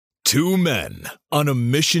Two men on a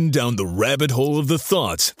mission down the rabbit hole of the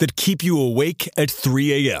thoughts that keep you awake at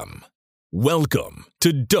 3 a.m. Welcome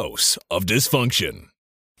to Dose of Dysfunction.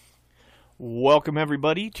 Welcome,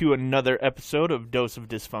 everybody, to another episode of Dose of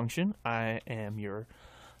Dysfunction. I am your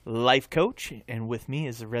life coach, and with me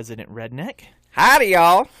is the resident redneck. Howdy,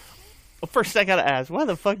 y'all. Well, first, I gotta ask, why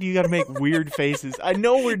the fuck do you gotta make weird faces? I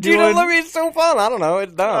know we're doing... Dude, don't let me, it's so fun. I don't know.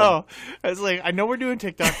 It's dumb. Oh, I was like, I know we're doing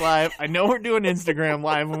TikTok Live. I know we're doing Instagram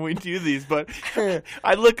Live when we do these, but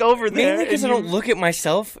I look over there... Mainly because I don't look at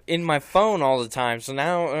myself in my phone all the time. So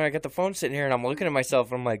now I got the phone sitting here, and I'm looking at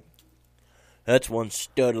myself, and I'm like, that's one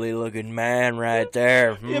studly looking man right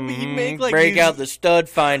there. Yeah, but you make like Break out the stud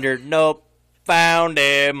finder. Nope. Found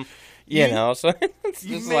him. You know, so it's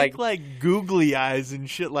you just make like googly eyes and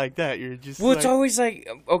shit like that. You're just well, it's always like,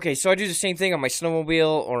 okay, so I do the same thing on my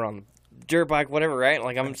snowmobile or on the dirt bike, whatever, right?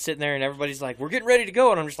 Like I'm sitting there and everybody's like, we're getting ready to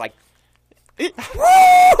go, and I'm just like, woo!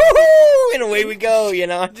 And away we go. You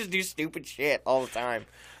know, I just do stupid shit all the time.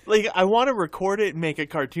 Like, I want to record it and make a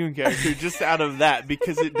cartoon character just out of that,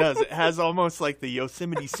 because it does. It has almost like the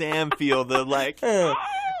Yosemite Sam feel, the like...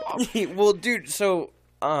 Well, dude, so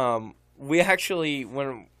we actually,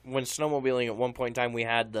 when snowmobiling at one point in time, we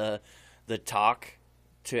had the talk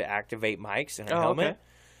to activate mics in our helmet. Okay.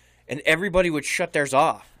 And everybody would shut theirs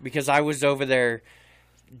off because I was over there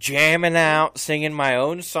jamming out, singing my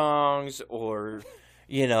own songs, or,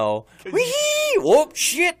 you know, wee, whoop,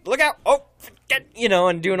 shit, look out, oh, you know,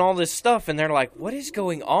 and doing all this stuff. And they're like, what is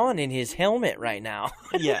going on in his helmet right now?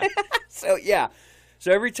 Yeah. So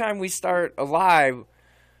every time we start a live,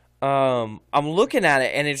 I'm looking at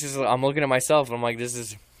it, and it's just, I'm looking at myself, and I'm like,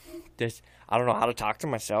 this, I don't know how to talk to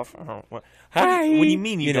myself. I don't know. Hi. What do you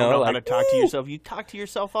mean you don't know how to talk to yourself? You talk to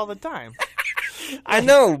yourself all the time. I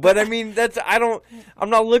know, but I mean, I'm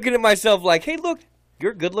not looking at myself like, hey, look,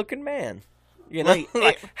 you're a good-looking man. You know,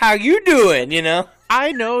 like, how you doing, you know?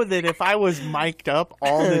 I know that if I was mic'd up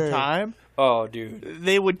all the time, oh, dude,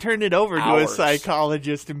 they would turn it over to a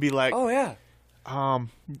psychologist and be like, oh, yeah.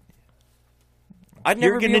 I'd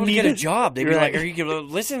You're never be able to get a job. They'd be like, are you going to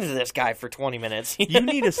listen to this guy for 20 minutes? You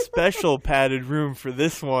need a special padded room for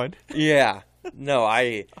this one. Yeah. No,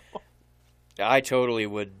 I totally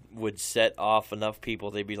would set off enough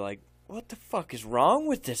people. They'd be like, what the fuck is wrong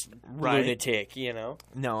with this lunatic, you know?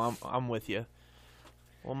 No, I'm with you.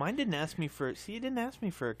 Well, mine didn't ask me for... See, it didn't ask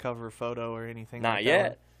me for a cover photo or anything Not like yet.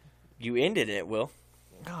 That. You ended it, Will.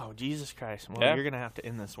 Oh, Jesus Christ. Well, yeah. You're going to have to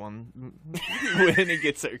end this one when it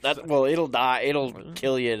gets there. Well, it'll die. It'll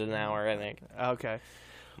kill you in an hour, I think. Okay.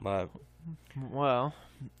 But. Well,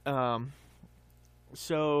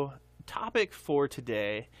 so topic for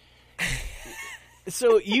today.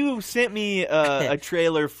 So you sent me a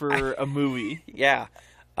trailer for a movie. Yeah.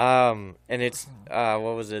 And it's,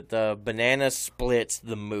 what was it? The Banana Splits,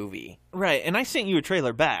 the movie. Right, and I sent you a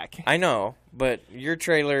trailer back. I know, but your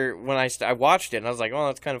trailer, when I watched it, and I was like, oh,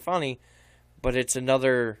 that's kind of funny, but it's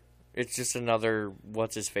just another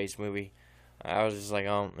what's-his-face movie. I was just like,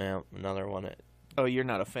 oh, yeah, another one. Oh, you're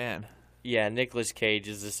not a fan. Yeah, Nicolas Cage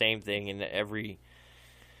is the same thing in every...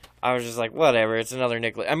 I was just like, whatever, it's another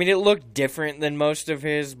Nicolas... I mean, it looked different than most of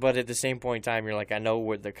his, but at the same point in time, you're like, I know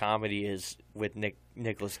what the comedy is with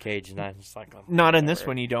Nicolas Cage, and I'm just like... Oh, not in this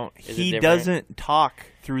one, you don't. He doesn't talk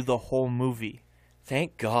through the whole movie.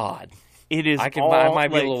 Thank God. It is I might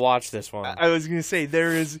be able to watch this one. I was going to say,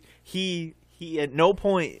 there is... He at no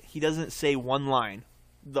point, he doesn't say one line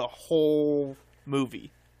the whole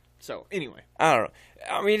movie. So, anyway. I don't know.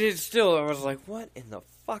 I mean, it's still... I was like, what in the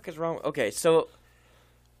fuck is wrong? Okay, so...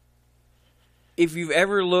 If you've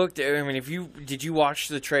ever looked, I mean, did you watch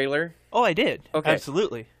the trailer? Oh, I did. Okay.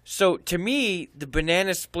 Absolutely. So, to me, the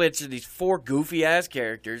Banana Splits are these four goofy-ass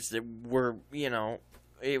characters that were, you know,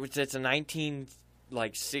 it's a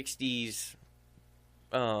 60s,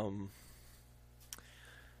 what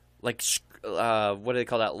do they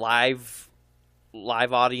call that? Live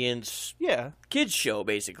audience. Yeah. Kids show,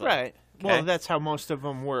 basically. Right. Okay. Well, that's how most of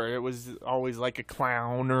them were. It was always like a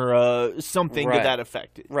clown or something to that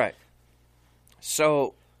effect. Right.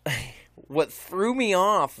 So, what threw me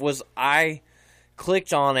off was I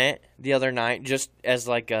clicked on it the other night just as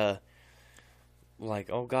oh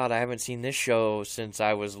God, I haven't seen this show since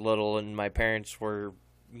I was little, and my parents were,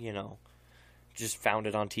 you know, just found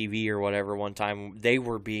it on TV or whatever one time. They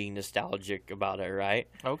were being nostalgic about it, right?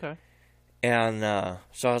 Okay. And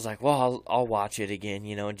so I was like, well, I'll watch it again,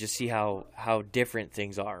 you know, and just see how different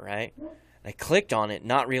things are, right? And I clicked on it,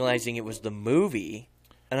 not realizing it was the movie.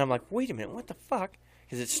 And I'm like, wait a minute, what the fuck?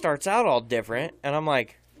 Because it starts out all different, and I'm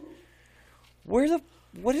like, what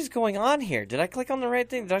is going on here? Did I click on the right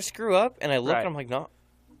thing? Did I screw up? And I look, and I'm like, no.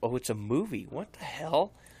 Oh, it's a movie. What the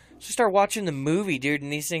hell? So I start watching the movie, dude,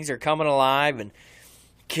 and these things are coming alive and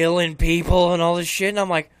killing people and all this shit, and I'm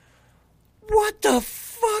like, what the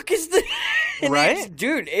fuck is this? Right?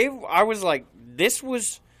 Dude, I was like, it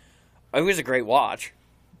was a great watch.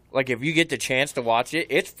 Like, if you get the chance to watch it,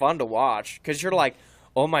 it's fun to watch, because you're like,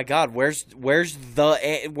 oh my god, where's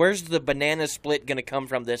the banana split gonna come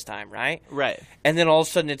from this time, right? Right. And then all of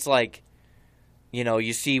a sudden it's like, you know,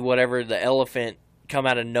 you see whatever, the elephant come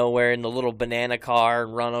out of nowhere in the little banana car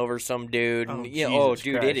and run over some dude, and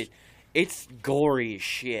it's gory as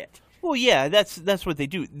shit. Well, yeah, that's what they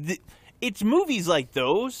do. It's movies like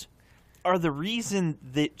those are the reason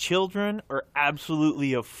that children are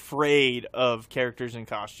absolutely afraid of characters in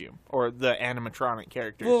costume or the animatronic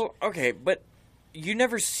characters. Well, okay, but you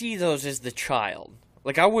never see those as the child.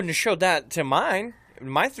 Like, I wouldn't have showed that to mine.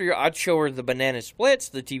 My 3-year-old, I'd show her the Banana Splits,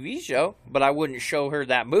 the TV show, but I wouldn't show her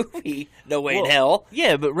that movie. No way in hell.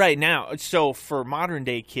 Yeah, but right now, so for modern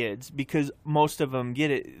day kids, because most of them get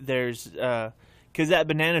it, there's because that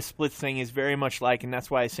Banana Splits thing is very much like, and that's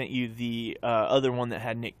why I sent you the other one that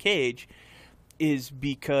had Nick Cage, is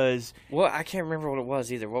because... Well, I can't remember what it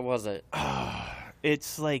was either. What was it?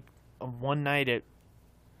 It's like one night at...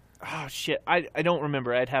 Oh, shit. I don't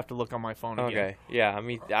remember. I'd have to look on my phone again. Okay. Yeah, I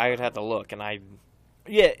mean, I would have to look, and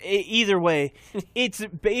Yeah, either way, it's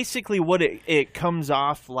basically what it comes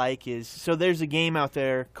off like is... So there's a game out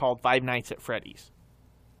there called Five Nights at Freddy's.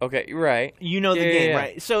 Okay, right. You know the game,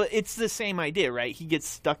 right? So it's the same idea, right? He gets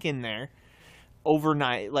stuck in there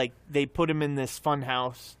overnight. Like, they put him in this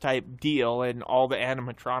funhouse type deal, and all the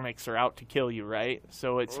animatronics are out to kill you, right?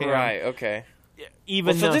 So it's him. Right, okay.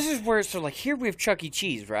 So this is where, so like, here we have Chuck E.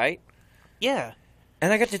 Cheese, right? Yeah.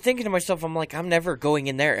 And I got to thinking to myself, I'm like, I'm never going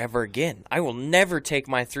in there ever again. I will never take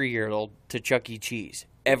my 3-year-old to Chuck E. Cheese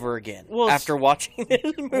ever again. Well, after watching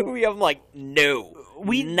this movie, I'm like, no,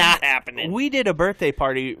 not happening. We did a birthday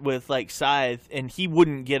party with, like, Scythe, and he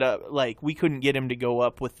wouldn't get up. Like, we couldn't get him to go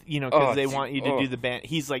up with, you know, because they want you to do the band.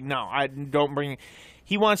 He's like, no, I don't bring...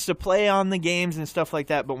 He wants to play on the games and stuff like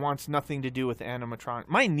that, but wants nothing to do with animatronic.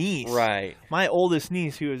 My niece, right? My oldest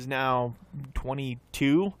niece, who is now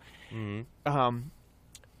 22,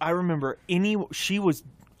 I remember she was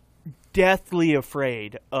deathly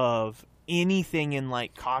afraid of anything in,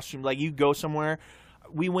 like, costume. Like, you go somewhere.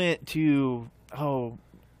 We went to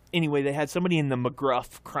anyway, they had somebody in the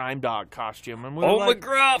McGruff crime dog costume, and we were like,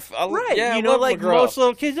 McGruff, right? Yeah, you know, like McGruff. Most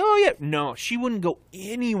little kids. Oh yeah, no, she wouldn't go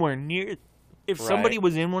anywhere near. If somebody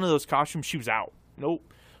was in one of those costumes, she was out.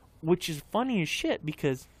 Nope. Which is funny as shit,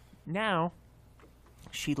 because now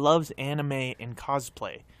she loves anime and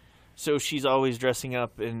cosplay. So she's always dressing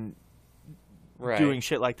up and doing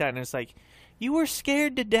shit like that. And it's like, you were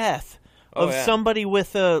scared to death of somebody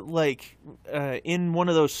with in one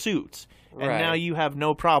of those suits. And now you have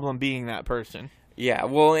no problem being that person. Yeah,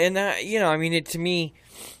 well, and that, you know, I mean, to me,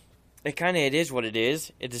 it is what it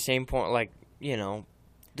is. At the same point, like, you know,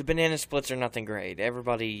 the Banana Splits are nothing great.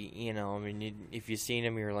 Everybody, you know, I mean, if you've seen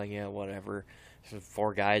them, you're like, yeah, whatever.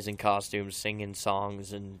 4 guys in costumes singing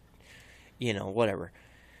songs and, you know, whatever.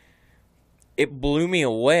 It blew me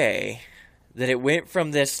away that it went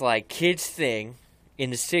from this, like, kids thing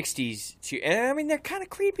in the 60s to, and I mean, they're kind of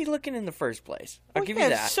creepy looking in the first place. I'll give you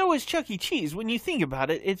that. So is Chuck E. Cheese. When you think about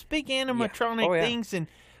it, it's big animatronic things and...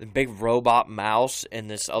 The big robot mouse and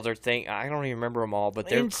this other thing. I don't even remember them all, but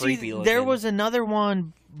they're creepy looking. There was another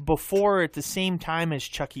one before at the same time as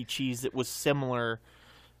Chuck E. Cheese that was similar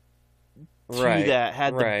to that.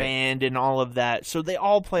 Had the band and all of that. So they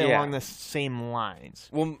all play along the same lines.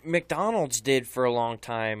 Well, McDonald's did for a long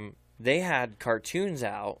time. They had cartoons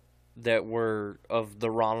out that were of the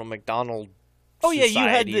Ronald McDonald Society, you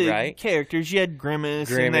had the characters. You had Grimace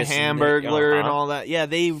and the Hamburglar and all that. Yeah,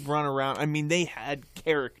 they run around. I mean, they had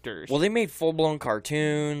characters. Well, they made full-blown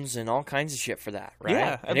cartoons and all kinds of shit for that, right?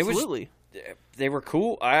 Yeah, absolutely. They were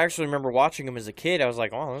cool. I actually remember watching them as a kid. I was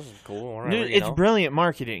like, oh, this is cool. Whatever, it's brilliant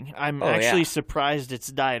marketing. I'm actually surprised it's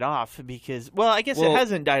died off because, well, I guess it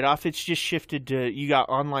hasn't died off. It's just shifted to, you got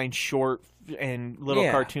online short and little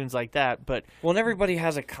cartoons like that. But well, and everybody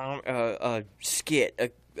has a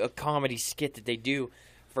skit, a comedy skit that they do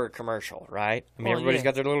for a commercial, right? I mean, everybody's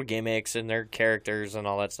got their little gimmicks and their characters and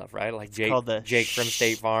all that stuff, right? Like Jake from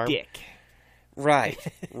State Farm. Shtick. Right,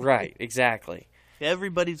 right, exactly.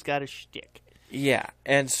 Everybody's got a shtick. Yeah,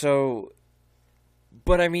 and so,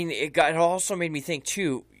 but I mean, it also made me think,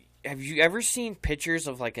 too, have you ever seen pictures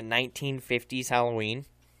of, like, a 1950s Halloween?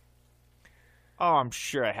 Oh, I'm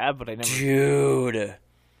sure I have, but I never... Dude,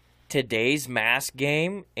 today's mask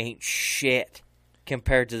game ain't shit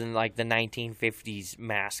compared to, like, the 1950s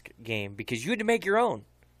mask game, because you had to make your own.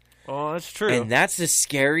 Oh, that's true. And that's the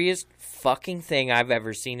scariest fucking thing I've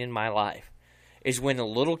ever seen in my life. Is when a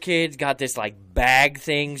little kid's got this like bag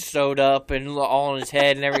thing sewed up and all on his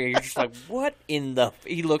head and everything. You're just like, what in the?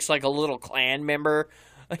 He looks like a little Klan member.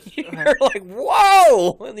 You're like,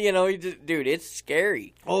 whoa! You know, dude, it's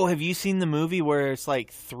scary. Oh, have you seen the movie where it's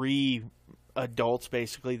like 3 adults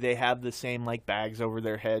basically? They have the same like bags over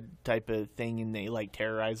their head type of thing, and they like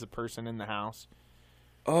terrorize the person in the house.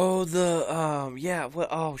 Oh, yeah. What?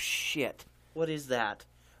 Oh, shit. What is that?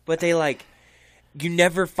 But they like, you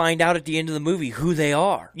never find out at the end of the movie who they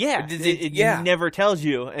are. Yeah, it never tells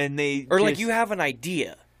you, and like you have an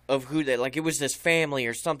idea of who they, like it was this family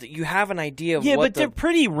or something. You have an idea of but they're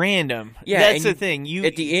pretty random. Yeah, that's the thing.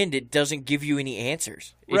 At the end, it doesn't give you any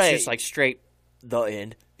answers. It's right. just like straight the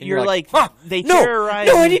end. And you're like, huh, they terrorize.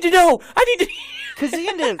 No, I need to know. Because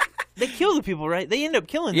they kill the people, right? They end up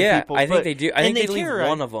killing the people. I think they do. I think they leave terrorize.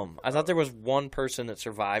 one of them. I thought there was one person that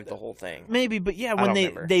survived the whole thing. Maybe, but yeah, when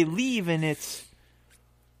they leave and it's,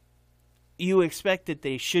 you expect that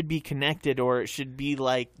they should be connected or it should be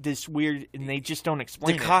like this weird, and they just don't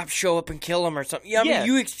explain it. The cops show up and kill them or something. Yeah, I mean,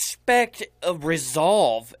 you expect a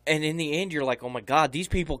resolve, and in the end, you're like, oh my God, these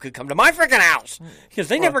people could come to my freaking house because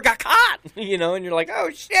they never got caught, you know, and you're like, oh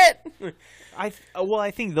shit. I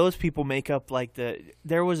think those people make up like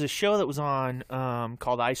there was a show that was on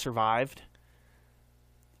called I Survived.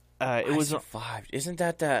 I Survived. Isn't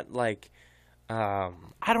that like...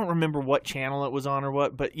 I don't remember what channel it was on or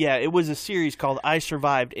what, but yeah, it was a series called I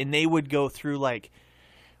Survived, and they would go through like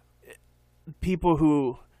people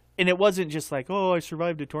who, and it wasn't just like, oh, I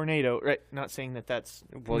survived a tornado, right? Not saying that that's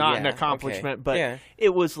not an accomplishment, but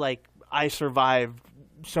it was like I survived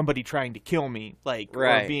somebody trying to kill me, like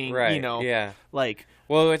or being, you know, like.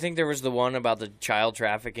 Well, I think there was the one about the child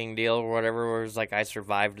trafficking deal or whatever, where it was like I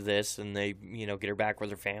survived this, and they, you know, get her back with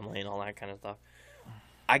her family and all that kind of stuff.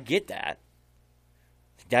 I get that.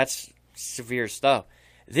 That's severe stuff.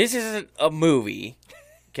 This is a movie,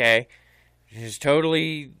 okay? It's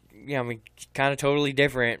totally, kind of totally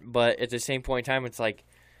different, but at the same point in time, it's like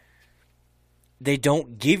they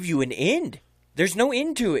don't give you an end. There's no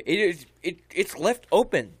end to it. It's left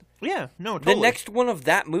open. Yeah, no, totally. The next one of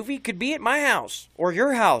that movie could be at my house or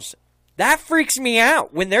your house. That freaks me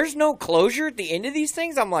out. When there's no closure at the end of these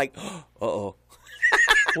things, I'm like, uh-oh.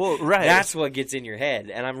 Well, right. That's what gets in your head,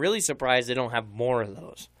 and I'm really surprised they don't have more of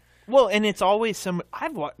those. Well, and it's always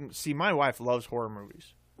my wife loves horror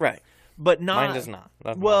movies. Right. But not... Mine does not.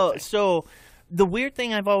 That's well, so the weird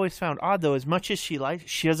thing I've always found odd, though, as much as she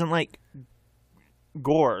doesn't like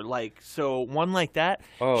gore. Like, so one like that...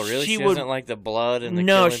 Oh, really? She doesn't like the blood and the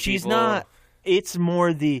No, killing she's people? not. It's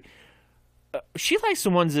more the... she likes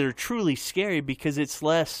the ones that are truly scary because it's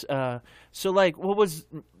less... so, like,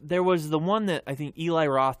 there was the one that I think Eli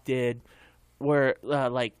Roth did where,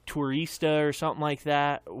 like, Tourista or something like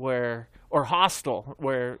that, or Hostel,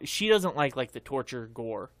 where she doesn't like the torture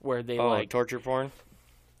gore, where they like... torture porn?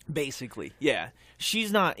 Basically, yeah.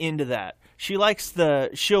 She's not into that. She likes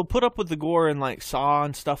she'll put up with the gore and, like, Saw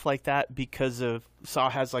and stuff like that because of... Saw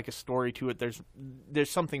has, like, a story to it. There's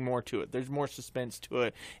something more to it. There's more suspense to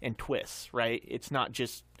it and twists, right? It's not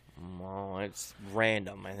just... Well, it's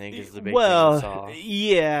random, I think, is the big thing with Saw.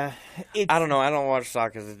 Yeah. I don't know. I don't watch Saw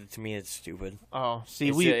because, to me, it's stupid. Oh,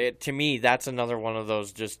 see, to me, that's another one of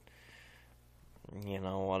those just,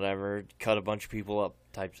 whatever, cut a bunch of people up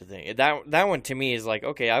types of thing. That one, to me, is like,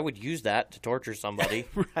 okay, I would use that to torture somebody.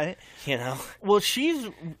 Right. Well,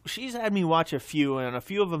 she's had me watch a few, and a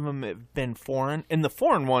few of them have been foreign. And the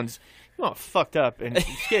foreign ones, fucked up and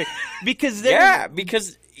scary. Because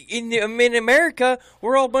because in America,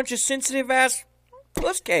 we're all a bunch of sensitive-ass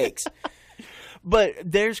puss cakes. But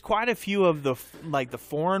there's quite a few of the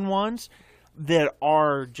foreign ones that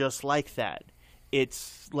are just like that.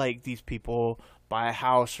 It's like these people buy a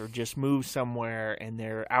house or just move somewhere, and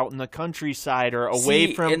they're out in the countryside or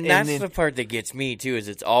away from... And that's the part that gets me, too, is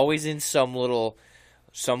it's always in some little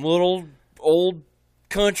old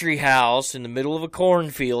country house in the middle of a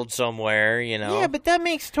cornfield somewhere, Yeah, but that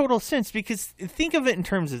makes total sense, because think of it in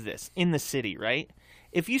terms of this. In the city, right?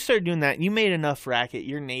 If you start doing that, you made enough racket,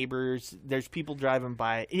 your neighbors, there's people driving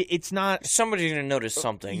by. It's not... Somebody's going to notice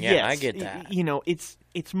something. Yeah, I get that.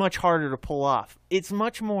 It's much harder to pull off. It's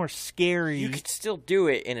much more scary. You could still do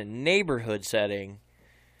it in a neighborhood setting.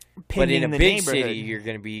 But in a big city, you're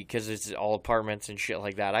going to be... Because it's all apartments and shit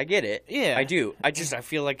like that. I get it. Yeah. I do. I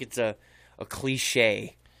feel like it's a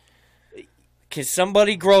cliche. Can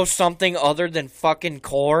somebody grow something other than fucking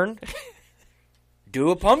corn? Do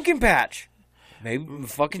a pumpkin patch. Maybe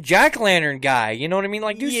fucking jack-o'-lantern guy. You know what I mean?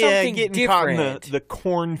 Like, do something getting different. Caught in the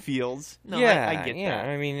cornfields. No, I get that.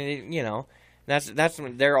 I mean, That's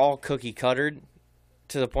when they're all cookie cuttered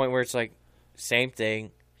to the point where it's like same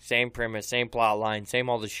thing, same premise, same plot line, same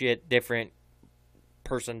all the shit, different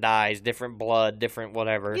person dies, different blood, different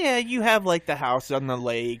whatever. Yeah, you have like the house on the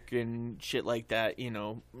lake and shit like that,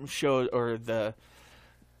 show or the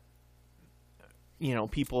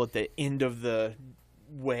people at the end of the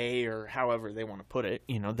way or however they want to put it.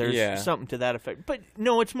 There's something to that effect. But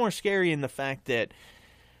no, it's more scary in the fact that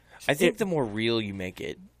I think the more real you make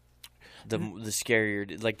it, the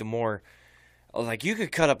scarier, like the more, like you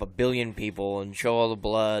could cut up 1 billion people and show all the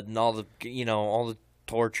blood and all the, all the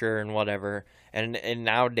torture and whatever. And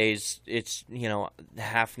nowadays it's,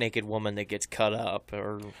 half naked woman that gets cut up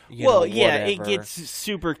or, whatever. It gets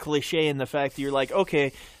super cliche in the fact that you're like,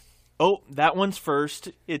 okay, oh, that one's first.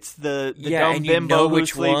 It's the dumb bimbo who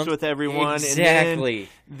sleeps with everyone. Exactly.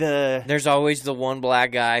 And then there's always the one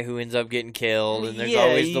black guy who ends up getting killed, and there's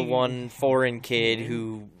always the one foreign kid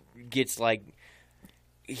who gets like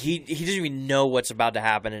he doesn't even know what's about to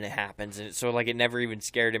happen, and it happens, and so like it never even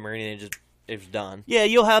scared him or anything. It was done. Yeah,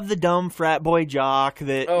 you'll have the dumb frat boy jock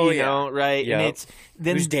that know, right? Yep. And it's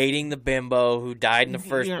then who's dating the bimbo who died in the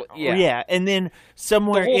first. Yeah, and then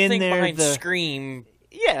somewhere the whole in thing there behind the Scream.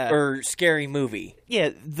 Yeah. Or Scary Movie. Yeah,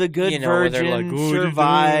 the good virgin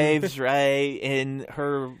survives, right? And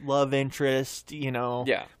her love interest, may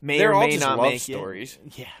They're or all may just not love make stories.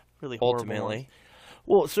 it. Yeah, really horrible ultimately. ones.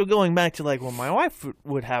 Well, so going back to like what my wife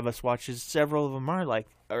would have us watch is several of them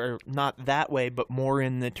are not that way, but more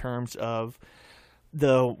in the terms of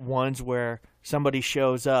the ones where somebody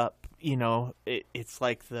shows up, it's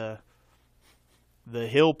like the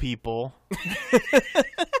hill people.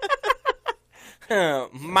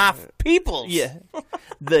 My peoples. Yeah.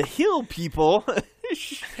 The hill people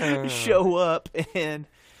show up and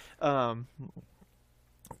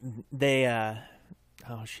they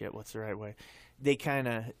oh shit, what's the right way? They kind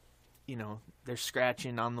of, they're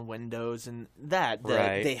scratching on the windows and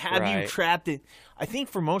they have you trapped in. I think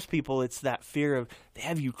for most people it's that fear of they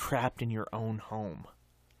have you trapped in your own home.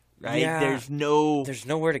 Right? Yeah. There's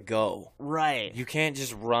nowhere to go. Right. You can't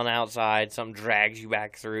just run outside, something drags you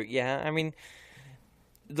back through. Yeah, I mean,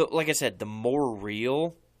 like I said, the more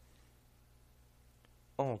real.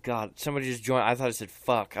 Oh God! Somebody just joined. I thought it said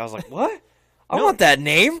 "fuck." I was like, "What? I want that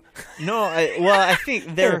name." No, I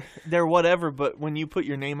think they're whatever. But when you put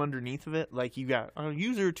your name underneath of it, like you got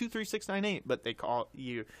user 23698, but they call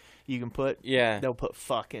you. You can put They'll put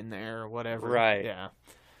 "fuck" in there or whatever. Right. Yeah.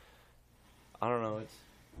 I don't know.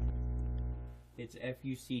 It's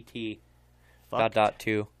FUCT. Fucked.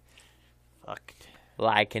 .2. Fucked.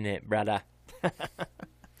 Liking it, brother.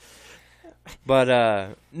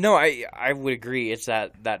 But no, I would agree. It's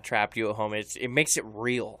that trapped you at home. It makes it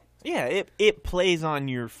real. Yeah, it plays on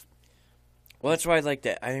your. Well, that's why I like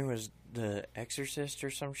that. I think it was The Exorcist or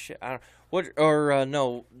some shit. I don't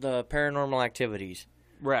no, the Paranormal Activities.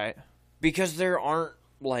 Right. Because there aren't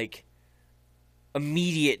like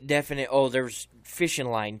immediate, definite. Oh, there's fishing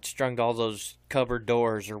line strung to all those cupboard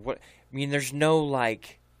doors or what. I mean, there's no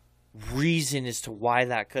like reason as to why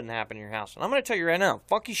that couldn't happen in your house. And I'm going to tell you right now,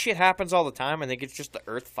 funky shit happens all the time. I think it's just the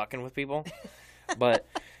earth fucking with people. But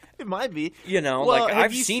it might be.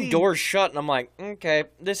 I've seen doors shut and I'm like, okay,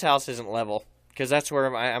 this house isn't level. Because that's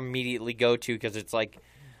where I immediately go to because it's like,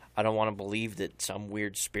 I don't want to believe that some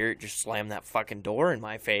weird spirit just slammed that fucking door in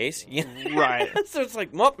my face. You know? Right. So it's like,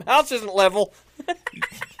 well, house isn't level.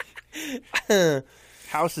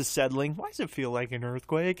 House is settling. Why does it feel like an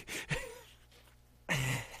earthquake?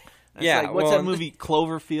 Yeah, like, what's that movie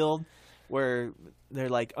Cloverfield where they're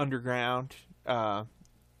like underground?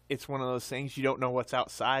 It's one of those things you don't know what's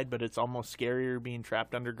outside, but it's almost scarier being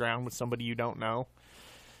trapped underground with somebody you don't know.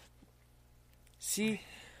 See,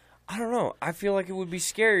 I don't know. I feel like it would be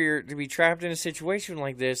scarier to be trapped in a situation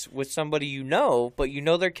like this with somebody you know, but you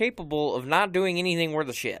know they're capable of not doing anything worth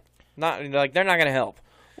a shit. Not like they're not going to help.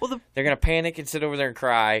 Well, they're going to panic and sit over there and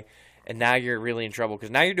cry. And now you're really in trouble because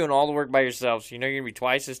now you're doing all the work by yourself. So you know you're going to be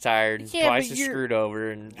twice as tired and twice as screwed over.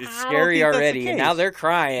 And it's scary already. And now they're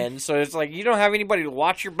crying. So it's like you don't have anybody to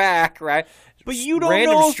watch your back, right? But you don't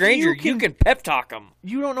random know stranger, you can pep talk them.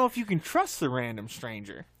 You don't know if you can trust the random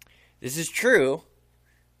stranger. This is true.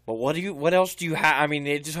 But what else do you have? I mean,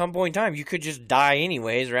 at some point in time, you could just die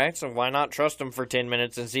anyways, right? So why not trust them for 10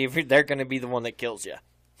 minutes and see if they're going to be the one that kills you?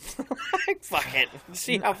 Fuck it.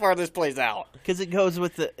 See how far this plays out. Because it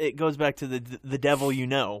goes back to the devil you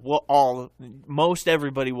know. Well, most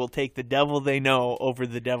everybody will take the devil they know over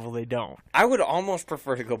the devil they don't. I would almost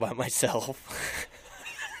prefer to go by myself.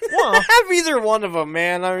 Well, have either one of them,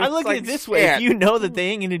 man. I look at it this way: if you know that they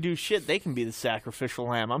ain't gonna do shit, they can be the sacrificial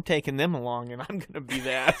lamb. I'm taking them along, and I'm gonna be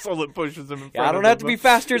the asshole that pushes them in front. I don't have to be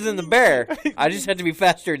faster than the bear. I just have to be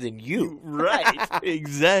faster than you. Right?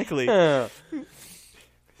 Exactly. No,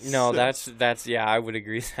 that's yeah. I would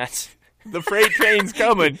agree. That's the freight train's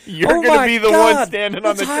coming. You're gonna be the one standing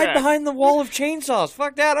on the track. Let's hide behind the wall of chainsaws.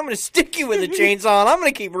 Fuck that! I'm gonna stick you with a chainsaw, and I'm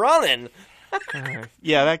gonna keep running.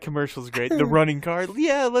 Yeah, that commercial's great. The running car.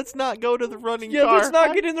 Yeah, let's not go to the running car. Yeah, let's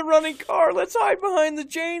not get in the running car. Let's hide behind the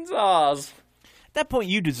chainsaws. At that point,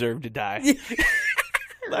 you deserve to die.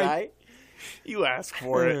 Right? You asked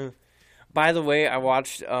for it. By the way, I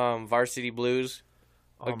watched Varsity Blues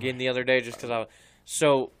again the other day just because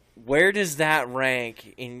So, where does that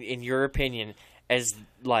rank, in your opinion, as,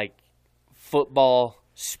 like, football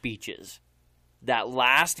speeches? That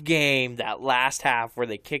last game, that last half where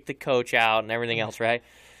they kick the coach out and everything else, right?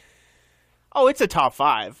 Oh, it's a top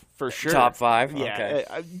 5 for sure. Top 5? Yeah.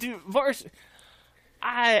 Okay. Dude,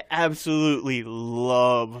 I absolutely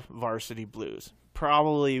love Varsity Blues.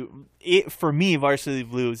 Probably, for me, Varsity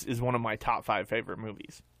Blues is one of my top 5 favorite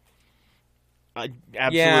movies. I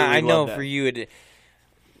absolutely Yeah, I know love that. for you,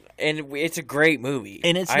 and it's a great movie.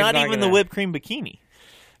 And it's not even the whipped cream bikini.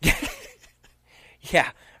 Yeah.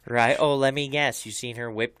 Right. Oh, let me guess. You seen her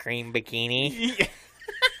whipped cream bikini? Yeah.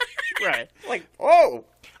 Right. Like, oh,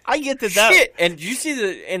 I get that. Shit. And you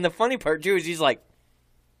see and the funny part too is he's like,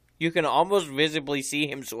 you can almost visibly see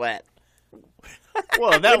him sweat.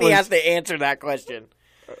 Well, that he has to answer that question.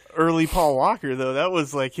 Early Paul Walker, though. That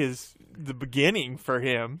was like the beginning for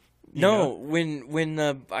him. No, when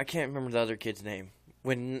I can't remember the other kid's name.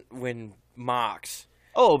 When Mox.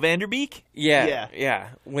 Oh, Vanderbeek? Yeah.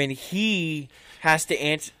 When he has to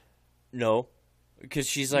answer, no, because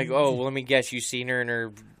she's like, oh, well, let me guess, you seen her in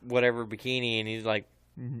her whatever bikini, and he's like,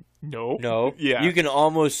 no, yeah. You can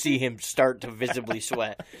almost see him start to visibly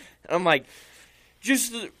sweat. And I'm like,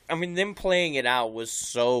 them playing it out was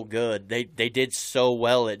so good. They did so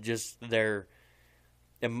well at just their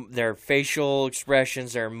facial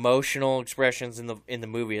expressions, their emotional expressions in the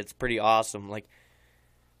movie. It's pretty awesome. Like.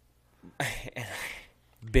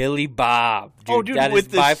 Billy Bob. Dude, that is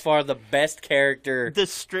by far the best character. The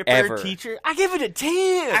stripper ever. Teacher. I give it a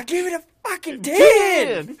 10. I give it a fucking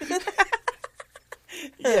 10.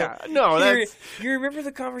 Yeah. No, that's. You remember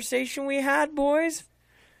the conversation we had, boys?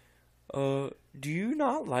 Do you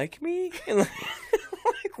not like me? Like,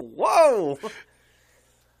 whoa.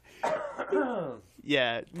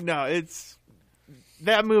 Yeah. No, it's.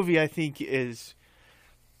 That movie, I think, is.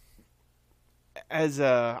 As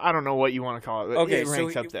I don't know what you want to call it. But okay, it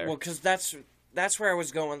ranks up there. Well, because that's where I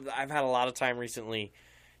was going. I've had a lot of time recently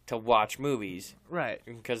to watch movies. Right.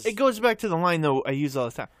 Because it goes back to the line though I use all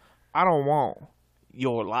the time. I don't want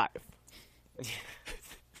your life.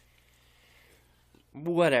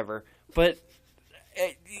 Whatever, but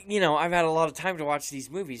I've had a lot of time to watch these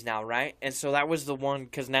movies now, right? And so that was the one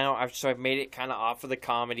because now I've made it kind of off of the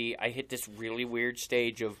comedy. I hit this really weird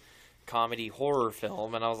stage of comedy horror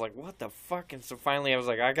film, and I was like, what the fuck? And so finally I was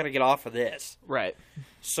like, I gotta get off of this. Right.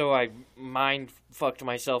 So I mind-fucked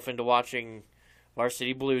myself into watching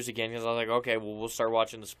Varsity Blues again, because I was like, okay, well, we'll start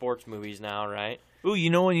watching the sports movies now, right? Ooh, you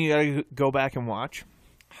know when you gotta go back and watch?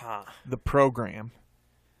 The Program.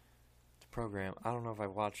 The Program. I don't know if I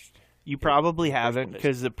watched... You probably haven't,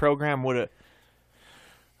 because the Program would have...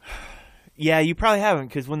 Yeah, you probably haven't,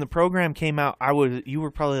 because when the Program came out, you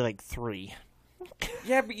were probably like 3.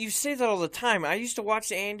 Yeah, but you say that all the time. I used to watch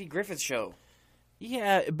the Andy Griffith Show.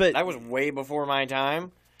 Yeah, but... That was way before my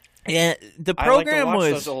time. Yeah, the Program I like to watch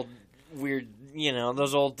was... those old weird,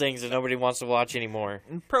 those old things that nobody wants to watch anymore.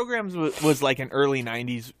 Programs was like an early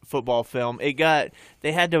 90s football film. They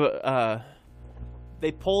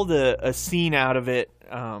pulled a scene out of it,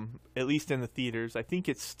 at least in the theaters. I think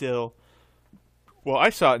it's still... Well,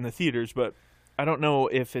 I saw it in the theaters, but I don't know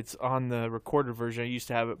if it's on the recorded version. I used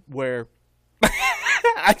to have it where...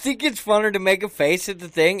 I think it's funner to make a face at the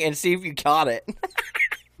thing and see if you caught it.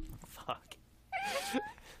 Fuck.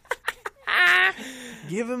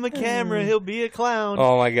 Give him a camera, he'll be a clown.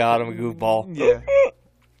 Oh my god, I'm a goofball. Yeah.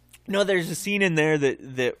 No, there's a scene in there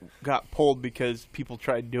that got pulled because people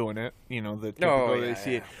tried doing it. The typical they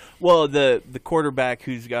see it. Well, the quarterback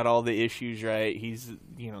who's got all the issues, right? He's,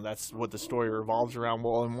 that's what the story revolves around.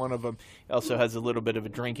 Well, and one of them also has a little bit of a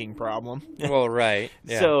drinking problem. Well, right.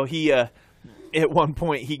 Yeah. So he, at one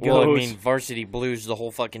point, he goes... Well, Varsity Blues, the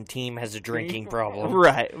whole fufucking team has a drinking problem.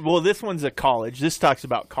 Right. Well, this one's a college. This talks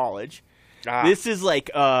about college. This is like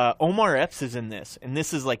Omar Epps is in this, and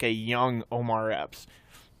this is like a young Omar Epps.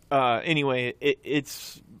 Anyway,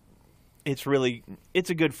 it's It's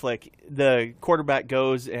a good flick. The quarterback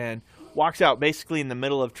goes and walks out basically in the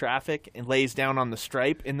middle of traffic and lays down on the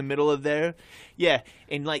stripe in the middle of there. Yeah,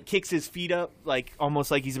 and like kicks his feet up like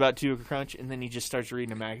almost like he's about to do a crunch, and then he just starts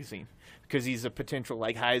reading a magazine because he's a potential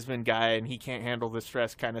like Heisman guy and he can't handle the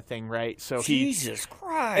stress kind of thing, right? So Jesus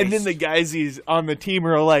Christ. And then the guys he's on the team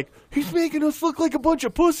are like, he's making us look like a bunch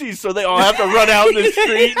of pussies, so they all have to run out in the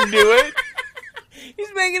street and do it.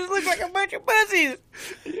 He's making us look like a bunch of pussies.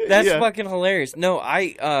 That's fucking hilarious. No,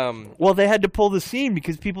 Well, they had to pull the scene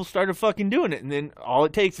because people started fucking doing it, and then all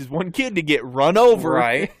it takes is one kid to get run over.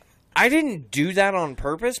 Right. I didn't do that on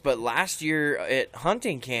purpose, but last year at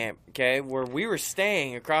hunting camp, okay, where we were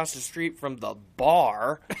staying across the street from the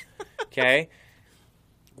bar, okay,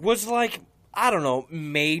 was like, I don't know,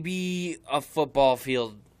 maybe a football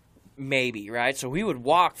field, maybe, right? So we would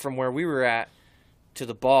walk from where we were at to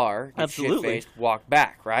the bar, get shit-faced, walk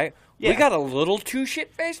back, right? Yeah. We got a little too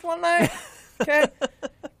shit-faced one night, okay?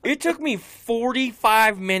 It took me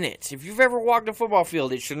 45 minutes. If you've ever walked a football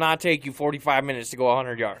field, it should not take you 45 minutes to go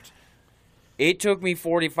 100 yards. It took me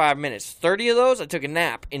 45 minutes. 30 of those, I took a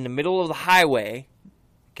nap in the middle of the highway,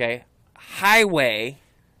 okay? Highway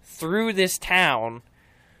through this town.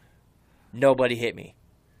 Nobody hit me.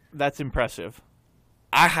 That's impressive.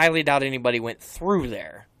 I highly doubt anybody went through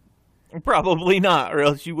there. Probably not, or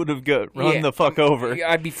else you would have run the fuck over.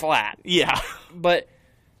 I'd be flat. Yeah. But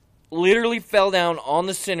literally fell down on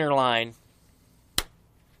the center line,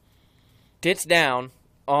 tits down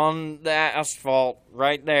on the asphalt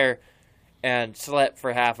right there, and slept for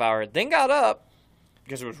a half hour. Then got up,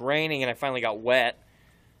 because it was raining and I finally got wet,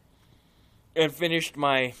 and finished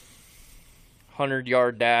my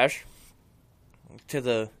 100-yard dash to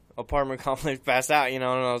the apartment complex, passed out, and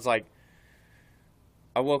I was like,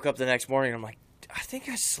 I woke up the next morning and I'm like, I think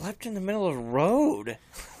I slept in the middle of the road.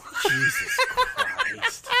 Jesus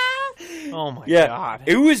Christ. Oh my God.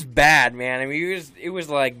 It was bad, man. I mean, it was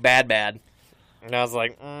like bad. And I was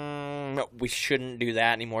like, no, we shouldn't do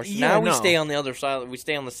that anymore. So now we stay on the other side. We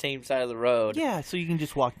stay on the same side of the road. Yeah, so you can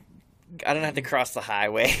just walk. I don't have to cross the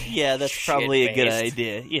highway. Yeah, that's probably a good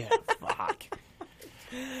idea. Yeah, fuck.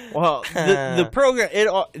 Well, the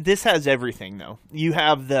program, this has everything, though. You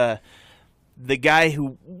have the guy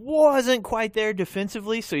who wasn't quite there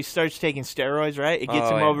defensively, so he starts taking steroids, right? It gets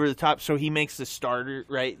him over the top, so he makes the starter,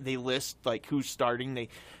 right? They list, like, who's starting.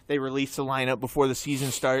 They release the lineup before the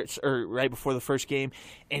season starts, or right before the first game,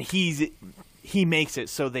 and he makes it,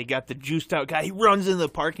 so they got the juiced out guy. He runs into the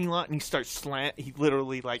parking lot, and he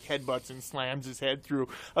literally, like, headbutts and slams his head through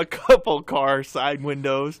a couple car side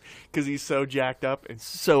windows because he's so jacked up and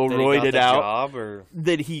so roided out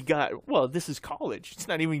that he got, well, this is college. It's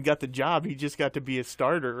not even got the job. He just got to be a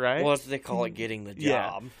starter, right? Well, they call it getting the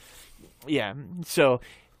job. Yeah. So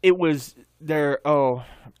it was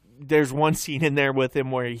there's one scene in there with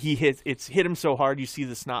him where hit him so hard you see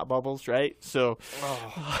the snot bubbles, right? So,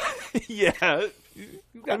 yeah. You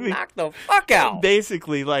got knocked the fuck out.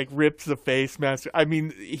 Basically, like, rips the face mask. I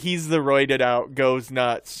mean, he's the roided out, goes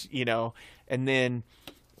nuts, and then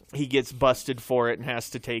he gets busted for it and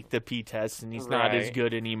has to take the P test, and he's not as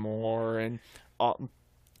good anymore, and and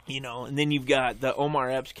then you've got the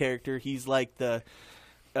Omar Epps character. He's like the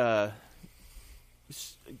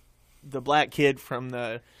black kid from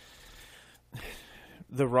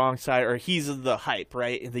the wrong side, or he's the hype,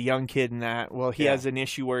 right? The young kid in that. Well, he has an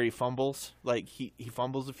issue where he fumbles. Like, he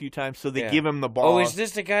fumbles a few times, so they give him the ball. Oh, is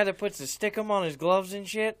this the guy that puts the stickum on his gloves and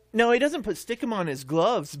shit? No, he doesn't put stickum on his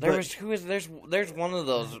gloves. There's one of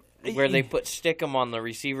those where they put stickum on the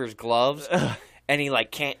receiver's gloves, and he,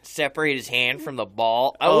 like, can't separate his hand from the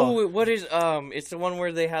ball. Oh, what is, it's the one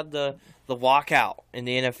where they had the walkout in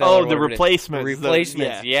the NFL. Oh, the replacements. The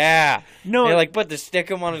replacements, yeah. No, they, like, put the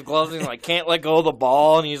stickum on his gloves, and he, like, can't let go of the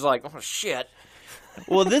ball, and he's like, oh, shit.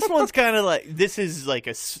 Well, this one's kind of like, this is like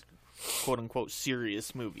a quote-unquote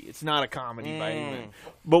serious movie. It's not a comedy by any means.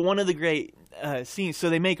 But one of the great scenes, so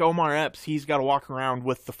they make Omar Epps, he's got to walk around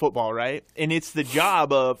with the football, right? And it's the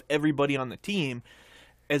job of everybody on the team,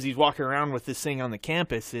 as he's walking around with this thing on the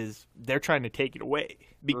campus, is they're trying to take it away.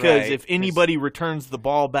 Because if anybody returns the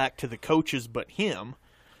ball back to the coaches but him,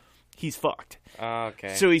 he's fucked.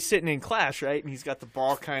 Okay. So he's sitting in class, right? And he's got the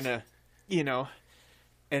ball kind of,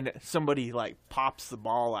 and somebody, like, pops the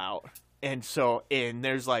ball out. And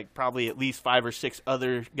there's, like, probably at least 5 or 6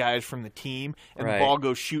 other guys from the team. And the ball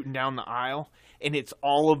goes shooting down the aisle. And it's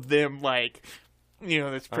all of them, like,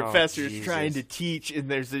 this professor's trying to teach. And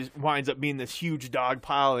winds up being this huge dog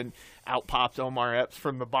pile. And out pops Omar Epps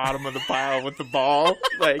from the bottom of the pile with the ball.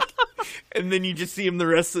 Like, and then you just see him the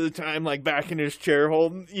rest of the time, like, back in his chair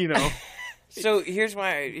holding, So here's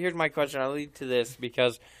my question. I'll lead to this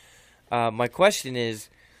because My question is,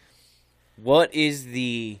 what is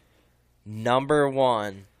the number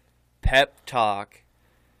one pep talk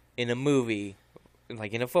in a movie,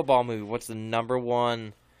 like in a football movie? What's the number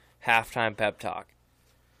one halftime pep talk?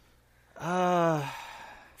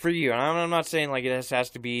 For you, and I'm not saying like it has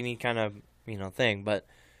to be any kind of thing, but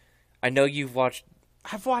I know you've watched.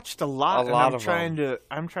 I've watched a lot. I'm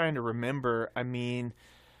trying to remember. I mean,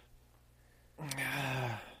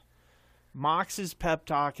 Mox's pep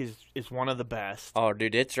talk is one of the best. Oh,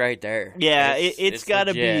 dude, it's right there. Yeah, it's got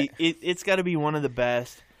to be. It's got to be one of the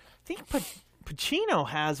best. I think Pacino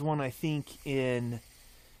has one. I think in.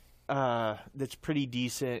 That's pretty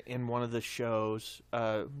decent in one of the shows.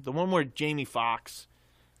 The one where Jamie Foxx.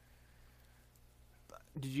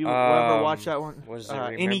 Did you ever watch that one? Was it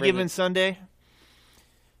Any Given Sunday?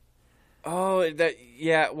 Oh,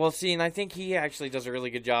 yeah. Well, see, and I think he actually does a really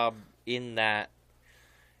good job in that,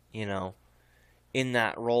 in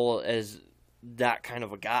that role as that kind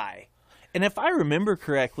of a guy. And if I remember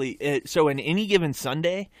correctly, so in Any Given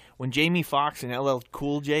Sunday, when Jamie Foxx and LL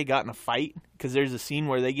Cool J got in a fight, because there's a scene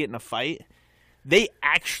where they get in a fight, they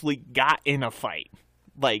actually got in a fight.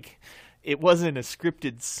 Like, it wasn't a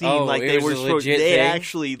scripted scene. Oh, like they were supposed. They thing?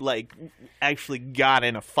 actually got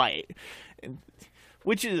in a fight,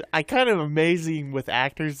 which is kind of amazing with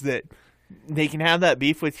actors that they can have that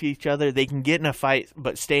beef with each other. They can get in a fight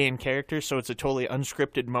but stay in character, so it's a totally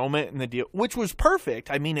unscripted moment in the deal, which was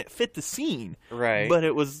perfect. I mean, it fit the scene, right?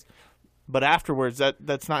 But afterwards,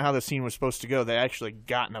 that's not how the scene was supposed to go. They actually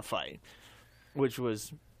got in a fight, which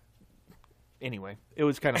was anyway. It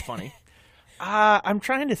was kind of funny. I'm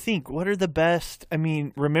trying to think. What are the best? I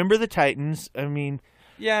mean, Remember the Titans. I mean.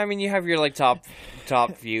 Yeah, I mean, you have your like top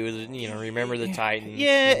few. Remember the Titans.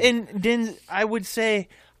 Yeah, and then I would say.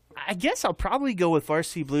 I guess I'll probably go with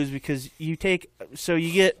Varsity Blues because you get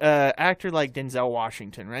an actor like Denzel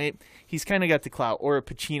Washington, right? He's kind of got the clout, or a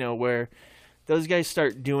Pacino, where those guys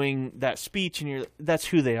start doing that speech, and that's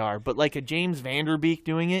who they are. But like a James Van Der Beek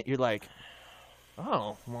doing it, you're like,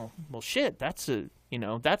 oh, well, shit, that's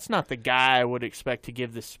not the guy I would expect to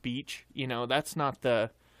give the speech. That's not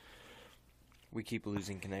the. We keep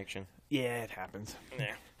losing connection. Yeah, it happens.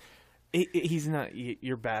 Yeah. He's not.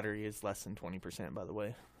 Your battery is less than 20%, by the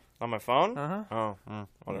way. On my phone? Uh-huh. Oh,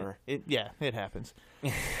 whatever. It happens.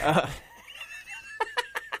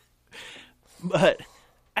 But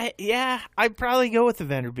I'd probably go with the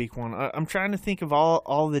Van Der Beek one. I'm trying to think of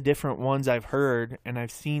all the different ones I've heard, and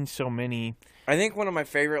I've seen so many. I think one of my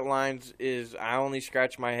favorite lines is "I only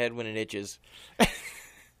scratch my head when it itches."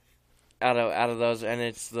 out of those, and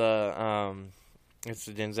it's the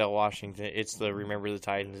Denzel Washington. It's the Remember the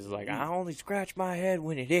Titans. It's like, I only scratch my head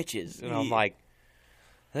when it itches, and I'm like.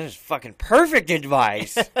 That is fucking perfect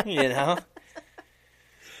advice, No,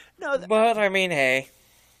 but I mean, hey,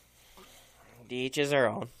 each his their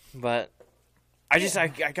own. But I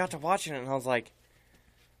got to watching it and I was like,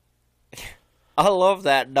 I love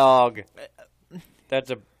that dog. That's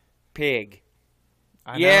a pig.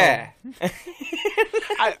 I know.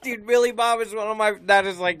 Dude, Billy Bob is one of my. That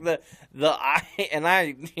is like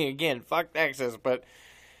again, fuck Texas, but.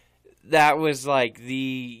 That was like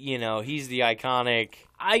the, he's the iconic.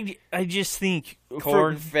 I just think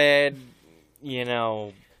corn-fed,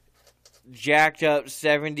 jacked up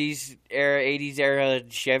 70s era, 80s era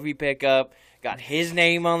Chevy pickup. Got his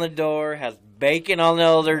name on the door. Has bacon on the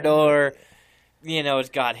other door. It's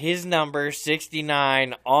got his number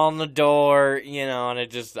 69 on the door. And it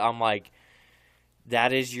just I'm like,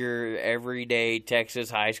 that is your everyday Texas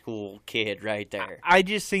high school kid right there. I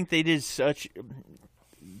just think they did such.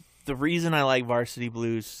 The reason I like Varsity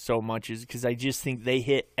Blues so much is because I just think they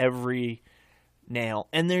hit every nail.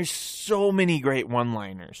 And there's so many great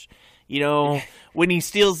one-liners. When he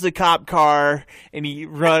steals the cop car and he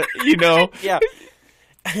run, Yeah.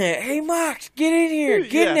 Hey, Mox, get in here.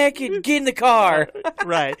 Get naked. Get in the car.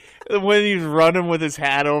 Right. When he's running with his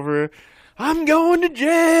hat over, I'm going to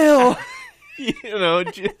jail.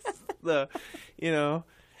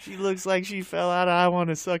 She looks like she fell out of I Want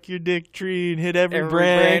to Suck Your Dick tree and hit every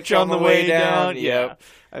branch on the way down. Yep. Yeah.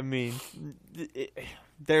 I mean,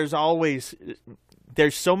 there's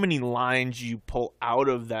so many lines you pull out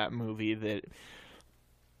of that movie that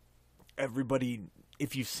everybody,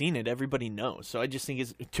 if you've seen it, everybody knows. So I just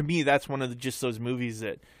think to me, that's one of just those movies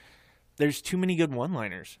that there's too many good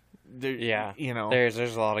one-liners. Yeah. There's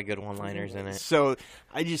a lot of good one-liners in it. So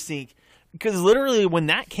I just think, because literally when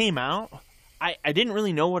that came out, I didn't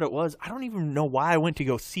really know what it was. I don't even know why I went to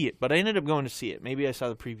go see it, but I ended up going to see it. Maybe I saw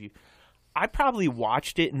the preview. I probably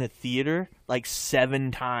watched it in the theater like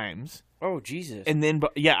 7 times. Oh, Jesus. And then,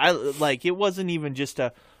 it wasn't even just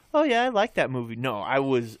oh yeah, I like that movie. No, I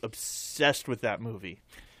was obsessed with that movie.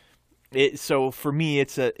 So for me,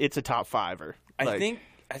 it's a top fiver. I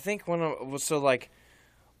think one of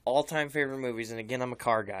all-time favorite movies, and again, I'm a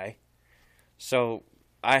car guy, so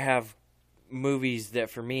I have movies that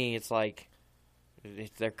for me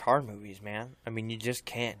they're car movies, man. I mean, you just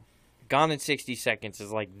can't. Gone in 60 Seconds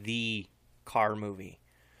is like the car movie.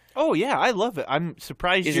 Oh yeah, I love it. I'm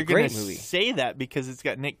surprised It's you're a great going to movie. say that because it's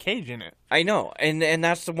got Nick Cage in it. I know, and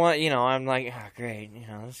that's the one. I'm like, great.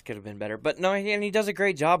 This could have been better, but no, and he does a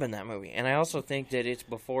great job in that movie. And I also think that it's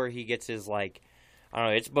before he gets his I don't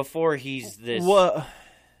know. It's before he's this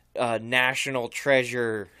national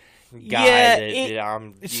treasure guy.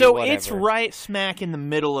 It's right smack in the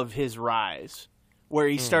middle of his rise, where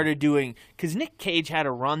he started doing, because Nick Cage had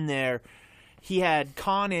a run there. He had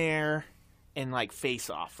Con Air and Face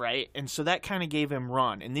Off, right? And so that kind of gave him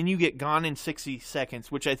run. And then you get Gone in 60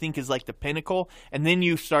 Seconds, which I think is the pinnacle. And then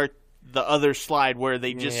you start the other slide where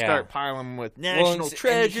they just start piling with national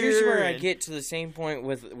treasure. And here's where I get to the same point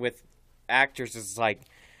with actors. It's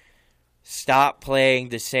stop playing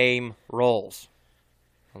the same roles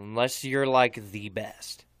unless you're the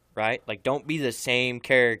best, right? Don't be the same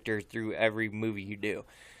character through every movie you do.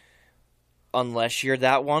 Unless you're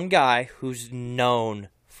that one guy who's known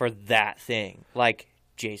for that thing, like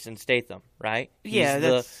Jason Statham, right? Yeah,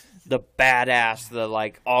 He's the badass,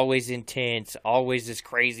 the always intense, always this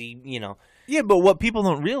crazy, Yeah, but what people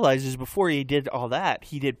don't realize is before he did all that,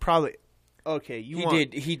 he did probably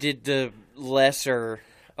he did the lesser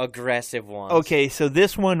aggressive ones. Okay, so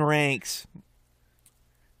this one ranks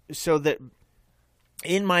so that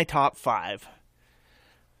in my top 5.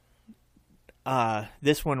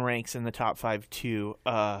 This one ranks in the top 5 too.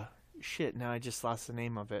 Shit, now I just lost the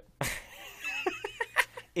name of it.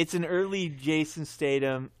 It's an early Jason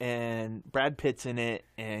Statham, and Brad Pitt's in it,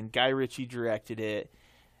 and Guy Ritchie directed it,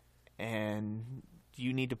 and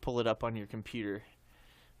you need to pull it up on your computer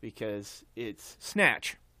because it's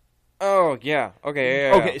Snatch. Oh, yeah. Okay,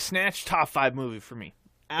 yeah. Okay, Snatch, top 5 movie for me.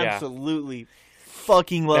 Absolutely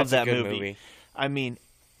fucking love that movie. I mean,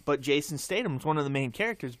 but Jason Statham's one of the main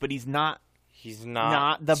characters, but he's not the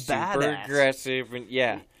super badass. Aggressive, and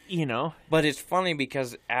But it's funny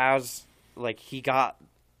because as he got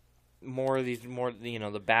more of these the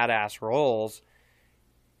badass roles,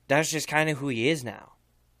 that's just kind of who he is now.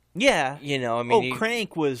 Yeah. I mean,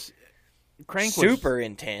 Crank was super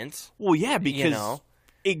intense. Well, yeah, because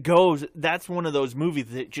it goes. That's one of those movies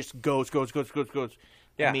that just goes.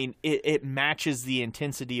 Yeah. I mean, it matches the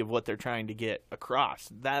intensity of what they're trying to get across.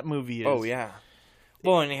 That movie is. Oh yeah.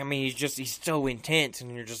 Well, and I mean, he's so intense,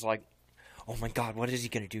 and you're just like, oh my God, what is he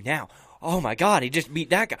going to do now? Oh my God, he just beat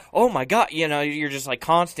that guy. Oh my God, you're just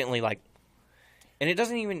constantly and it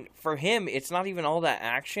doesn't even, for him, it's not even all that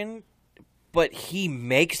action, but he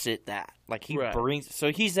makes it that. He brings,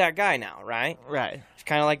 so he's that guy now, right? Right. It's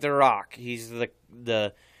kind of like The Rock. He's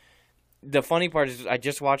the funny part is I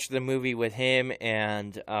just watched the movie with him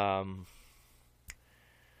and the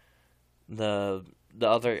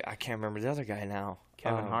other, I can't remember the other guy now.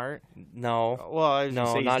 Kevin Hart? No. Well,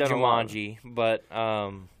 not Jumanji, but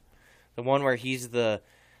the one where he's the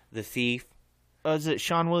thief. Is it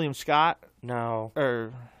Sean William Scott? No.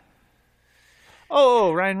 Or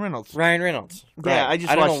Ryan Reynolds. Ryan Reynolds. Yeah, right.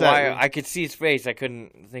 I don't know why I could see his face. I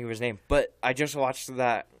couldn't think of his name, but I just watched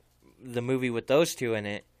the movie with those two in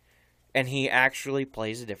it, and he actually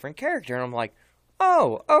plays a different character, and I'm like,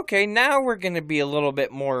 oh, okay, now we're going to be a little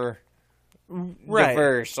bit more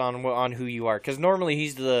diverse on who you are, because normally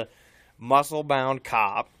he's the muscle-bound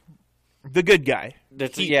cop, the good guy.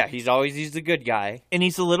 He's the good guy, and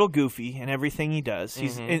he's a little goofy in everything he does.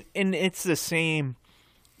 He's and it's the same,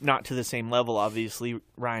 not to the same level. Obviously,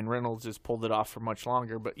 Ryan Reynolds has pulled it off for much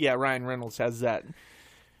longer, but yeah, Ryan Reynolds has that.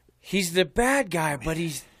 He's the bad guy, but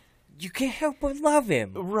you can't help but love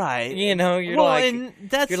him, right? You're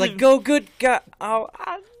go good guy. Oh,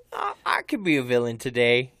 I could be a villain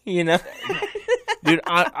today, Dude,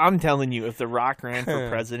 I'm telling you, if The Rock ran for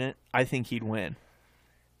president, I think he'd win.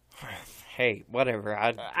 Hey, whatever.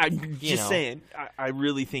 I'm just saying. I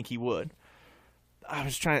really think he would.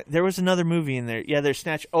 There was another movie in there. Yeah, there's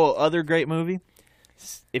Snatch. Oh, other great movie.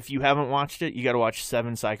 If you haven't watched it, you got to watch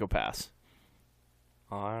Seven Psychopaths.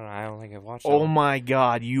 Oh, I don't think I've watched that. Oh my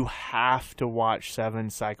God, you have to watch Seven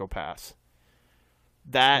Psychopaths.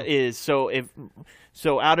 That is so.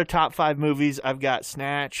 Out of top 5 movies, I've got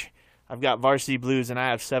Snatch, I've got Varsity Blues, and I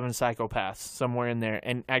have Seven Psychopaths somewhere in there.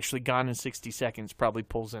 And actually, Gone in 60 Seconds probably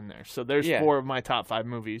pulls in there. So there's 4 of my top 5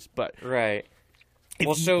 movies. But right.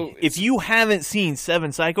 If you haven't seen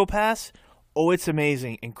Seven Psychopaths, it's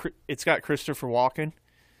amazing, and it's got Christopher Walken.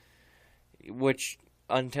 Which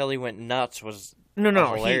until he went nuts was no,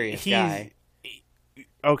 a hilarious guy.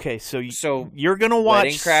 Okay, so you're gonna watch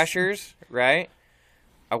Wedding Crashers, right?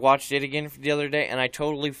 I watched it again the other day, and I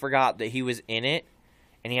totally forgot that he was in it.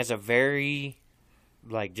 And he has a very,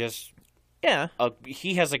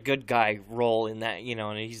 he has a good guy role in that,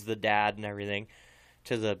 and he's the dad and everything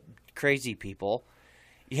to the crazy people,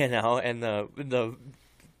 and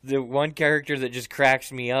the one character that just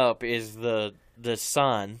cracks me up is the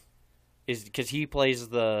son, is because he plays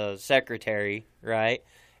the secretary, right?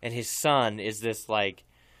 And his son is this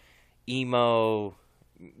emo,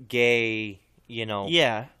 gay,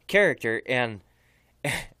 character, and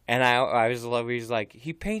I always love. He's like,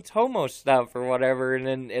 he paints homo stuff or whatever, and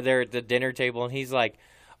then they're at the dinner table, and he's like,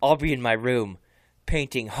 I'll be in my room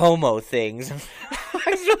painting homo things. I'm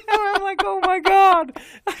like, oh my god,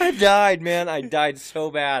 I died, man. I died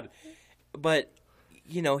so bad. But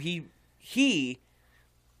he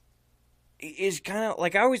is kind of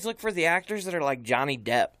I always look for the actors that are like Johnny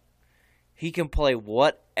Depp. He can play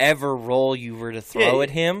whatever role you were to throw at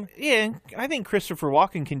him. Yeah, I think Christopher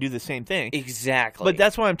Walken can do the same thing. Exactly. But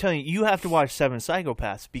that's why I'm telling you have to watch Seven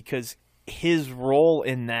Psychopaths, because his role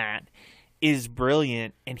in that is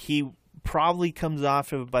brilliant, and he probably comes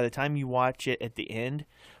off of, by the time you watch it at the end,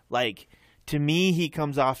 to me, he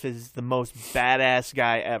comes off as the most badass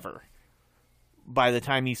guy ever. By the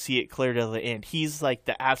time you see it clear to the end, he's like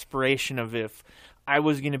the aspiration of, if I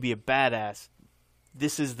was going to be a badass,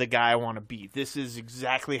 this is the guy I want to be. This is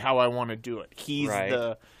exactly how I want to do it. He's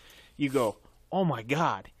right. You go, oh my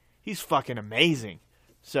God, he's fucking amazing.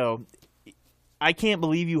 So I can't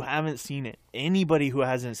believe you haven't seen it. Anybody who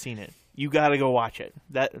hasn't seen it, you got to go watch it.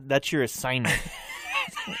 That's your assignment.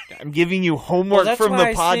 I'm giving you homework from the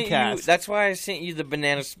podcast. That's why I sent you the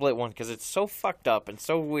Banana Split one, because it's so fucked up and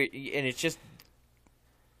so weird, and it's just,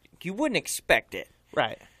 you wouldn't expect it.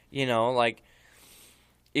 Right.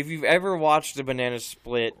 If you've ever watched a Banana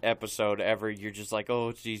Split episode ever, you're just like, oh,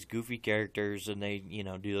 it's these goofy characters and they,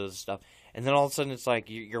 do this stuff. And then all of a sudden it's like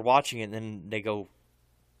you're watching it and then they go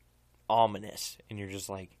ominous. And you're just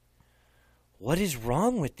like, what is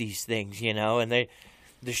wrong with these things, And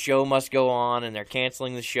the show must go on and they're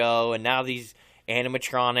canceling the show. And now these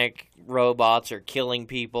animatronic robots are killing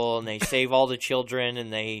people and they save all the children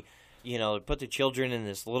and they, put the children in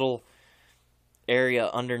this little area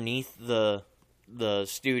underneath the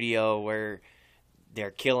studio where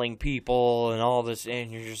they're killing people and all this,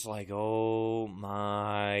 and you're just like, oh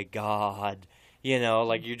my God,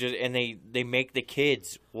 you're just, and they make the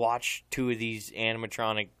kids watch two of these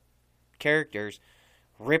animatronic characters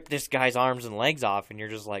rip this guy's arms and legs off, and you're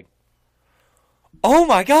just like, oh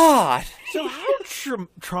my God. So how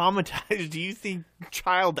traumatized do you think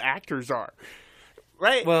child actors are?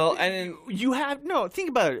 Right. Well, and think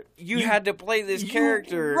about it. You had to play this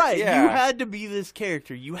character. Right. Yeah. You had to be this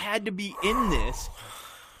character. You had to be in this,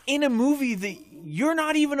 in a movie that you're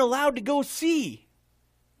not even allowed to go see.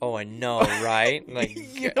 Oh, I know, right?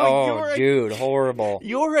 Dude, horrible.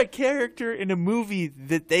 You're a character in a movie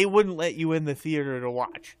that they wouldn't let you in the theater to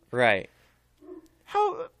watch. Right.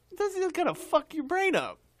 How does it gotta fuck your brain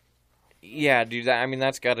up? Yeah, dude.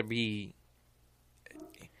 That's got to be.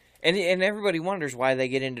 And everybody wonders why they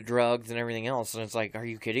get into drugs and everything else, and it's like, are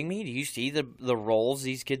you kidding me? Do you see the roles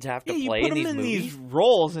these kids have to play in these movies? You put them in these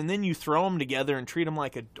roles, and then you throw them together and treat them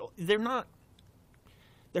like adults. They're not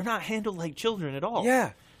handled like children at all.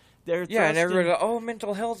 Yeah, and everybody goes, oh,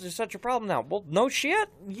 mental health is such a problem now. Well, no shit.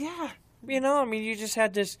 Yeah, you just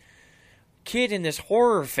had this kid in this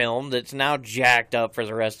horror film that's now jacked up for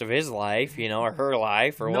the rest of his life, or her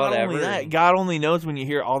life, or Not whatever. Only that, God only knows when you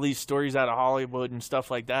hear all these stories out of Hollywood and stuff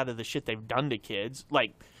like that of the shit they've done to kids.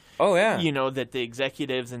 Oh, yeah. That the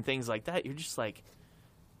executives and things like that, you're just like,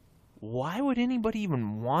 why would anybody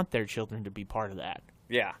even want their children to be part of that?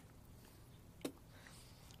 Yeah.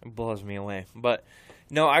 It blows me away. But,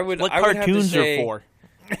 no, I would cartoons have to say are for.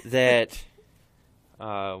 that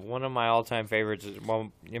one of my all-time favorites is,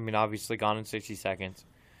 obviously Gone in 60 Seconds.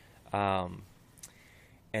 And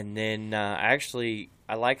then, I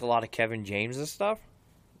like a lot of Kevin James' stuff.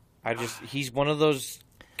 He's one of those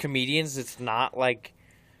comedians that's not like,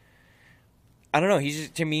 I don't know,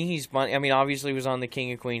 to me, he's funny. Obviously he was on The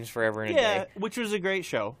King of Queens forever and a day. Yeah, which was a great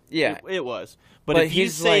show. Yeah. It was. But if you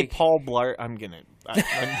say Paul Blart, I'm gonna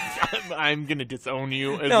disown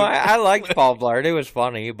you. No, I liked Paul Blart. It was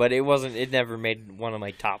funny, but it never made one of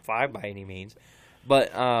my top 5 by any means.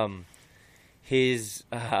 But his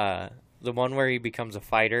the one where he becomes a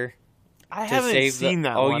fighter. I haven't seen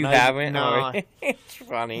that one. Oh, you haven't? No. It's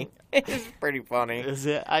funny. It's pretty funny. Is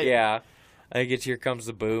it? Yeah. I think it's Here Comes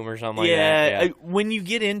the Boom or something like that. Yeah. When you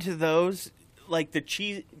get into those, like the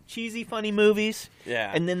cheesy funny movies.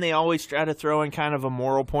 Yeah. And then they always try to throw in kind of a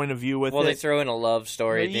moral point of view with it. Well, they throw in a love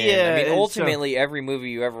story at the Yeah, end. I mean, and ultimately, every movie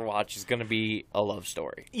you ever watch is going to be a love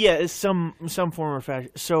story. Yeah, it's some form of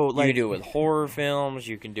fashion. So, like, you can do it with horror films.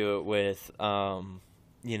 You can do it with,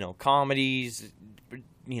 comedies.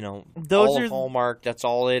 Those all are of Hallmark. That's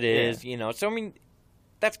all it is. Yeah. So I mean,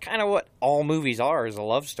 that's kind of what all movies are, is a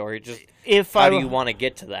love story. Just if how do you want to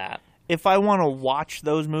get to that? If I want to watch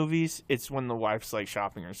those movies, it's when the wife's like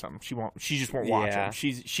shopping or something. She just won't watch them.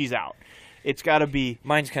 She's out. It's got to be.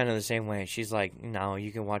 Mine's kind of the same way. She's like, no,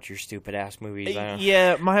 you can watch your stupid ass movies.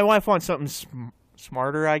 Yeah, my wife wants something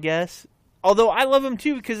smarter, I guess. Although I love them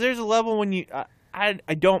too, because there's a level when you I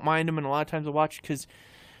don't mind them, and a lot of times I watch because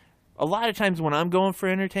a lot of times when I'm going for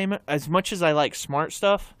entertainment, as much as I like smart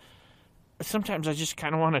stuff, sometimes I just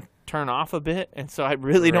kind of want to turn off a bit, and so I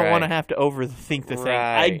really don't want to have to overthink the thing.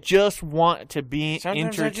 I just want to be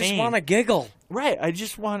sometimes entertained. I just want to giggle. Right, I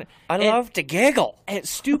just want. I love to giggle at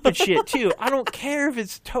stupid shit too. I don't care if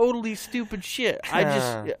it's totally stupid shit.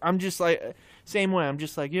 I'm just like same way. I'm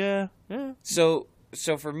just like yeah. So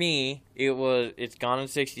for me, it's Gone in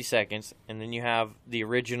 60 Seconds, and then you have the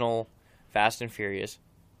original Fast and Furious,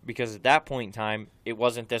 because at that point in time, it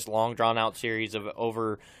wasn't this long drawn out series of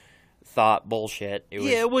overthought bullshit. It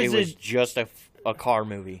was just a car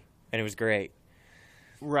movie, and it was great.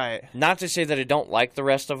 Right. Not to say that I don't like the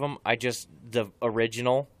rest of them. The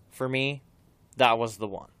original, for me, that was the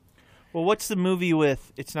one. Well, what's the movie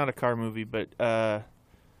with, it's not a car movie, but the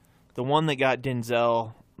one that got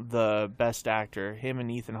Denzel the best actor, him and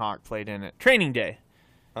Ethan Hawke played in it. Training Day.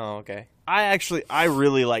 Oh, okay. I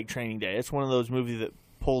really like Training Day. It's one of those movies that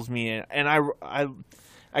pulls me in. And I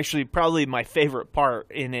actually, probably my favorite part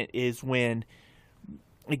in it is when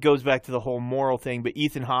it goes back to the whole moral thing, but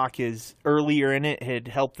Ethan Hawke is earlier in it had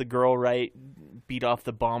helped the girl, right, beat off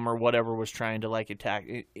the bum or whatever was trying to like attack.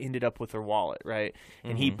 It ended up with her wallet, right?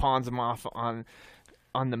 And he pawns him off on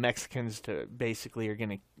the Mexicans to basically are going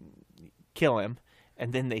to kill him.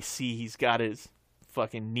 And then they see he's got his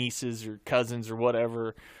fucking nieces or cousins or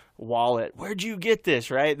whatever wallet. Where'd you get this,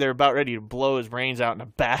 right? They're about ready to blow his brains out in a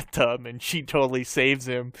bathtub, and she totally saves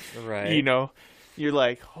him. Right. You know? You're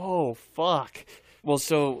like, oh, fuck. Well,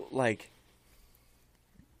 so, like,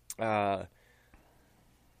 and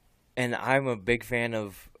I'm a big fan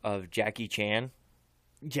of Jackie Chan.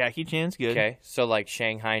 Jackie Chan's good. Okay, so, like,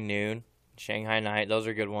 Shanghai Noon, Shanghai Night, those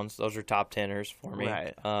are good ones. Those are top teners for me.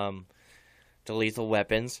 Right. The Lethal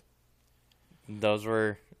Weapons, those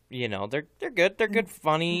were, they're good. They're good,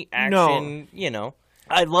 funny action,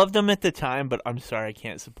 I loved them at the time, but I'm sorry I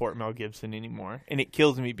can't support Mel Gibson anymore. And it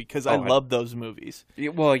kills me because I love those movies.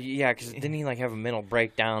 Well, yeah, because didn't he, like, have a mental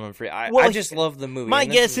breakdown? And I just love the movie. My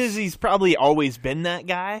guess is he's probably always been that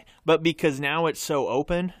guy, but because now it's so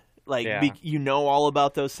open, like, you know all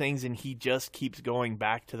about those things, and he just keeps going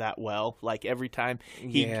back to that well. Like, every time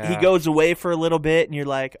he goes away for a little bit, and you're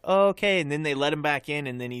like, oh, okay, and then they let him back in,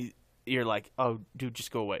 and then you're like, oh, dude,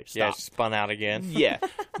 just go away. Stop. Yeah, spun out again. Yeah.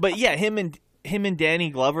 But, yeah, him and Danny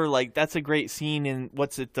Glover, like, that's a great scene in,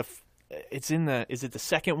 is it the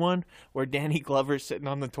second one where Danny Glover's sitting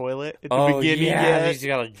on the toilet at the beginning? Yeah, he's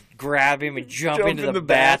got to grab him and jump into the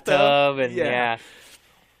bathtub. And yeah.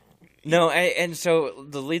 No, and so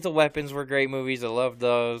the Lethal Weapons were great movies. I loved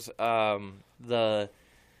those. What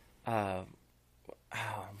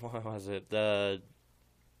was it?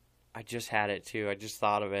 I just had it too. I just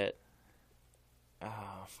thought of it.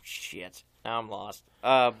 Oh shit! Now I'm lost.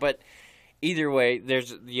 But either way,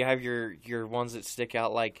 you have your ones that stick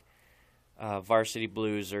out, like Varsity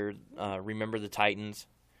Blues or Remember the Titans.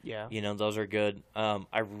 Yeah. Those are good.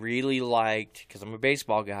 I really liked, because I'm a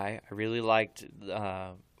baseball guy, I really liked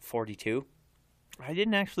 42. I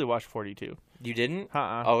didn't actually watch 42. You didn't?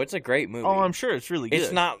 Oh, it's a great movie. Oh, I'm sure it's really good.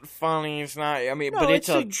 It's not funny. It's not. I mean, no, but it's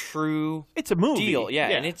a true. It's a movie deal. Yeah,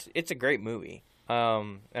 and it's a great movie.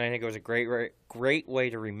 And I think it was a great way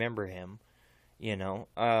to remember him.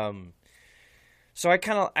 So I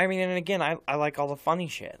kind of. I mean, and again, I like all the funny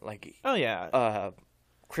shit. Like, oh yeah.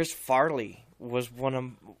 Chris Farley was one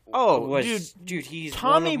of. Dude, he's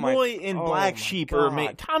Tommy one of my, Boy in Black Sheep.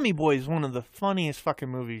 Tommy Boy is one of the funniest fucking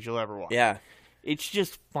movies you'll ever watch. Yeah. It's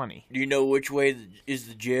just funny. Do you know which way is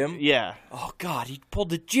the gym? Yeah. Oh, God, he pulled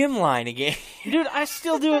the gym line again. Dude, I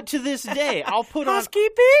still do it to this day. I'll put on...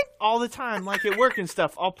 Housekeeping? All the time, like at work and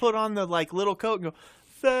stuff. I'll put on the, like, little coat and go,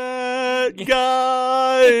 fat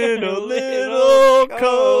guy in a little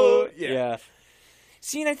coat. Yeah.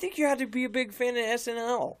 See, and I think you had to be a big fan of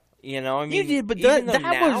SNL. I mean, you did, but that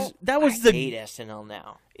was I hate SNL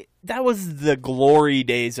now. That was the glory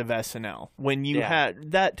days of SNL when you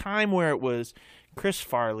had that time where it was Chris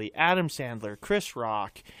Farley, Adam Sandler, Chris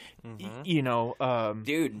Rock, you know.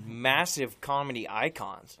 Dude, massive comedy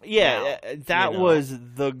icons. Yeah, now, that you know? was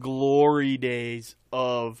the glory days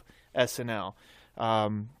of SNL.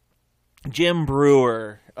 Jim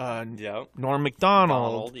Brewer, Yep. Norm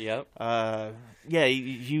Macdonald. Yep. Yeah,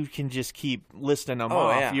 you can just keep listing them Oh,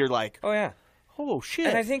 off. yeah. You're like, Oh, yeah. oh, shit.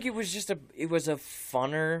 And I think it was a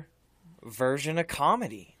funner version of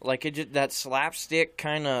comedy. Like, that slapstick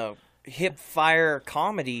kind of hip fire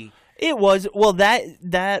comedy. It was. Well,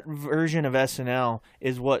 that version of SNL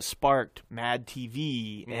is what sparked Mad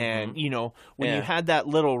TV. And, you know, when you had that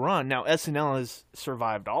little run. Now, SNL has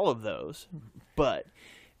survived all of those, but...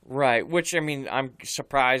 Right, which, I mean, I'm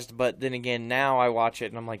surprised, but then again, now I watch it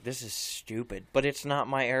and I'm like, this is stupid. But it's not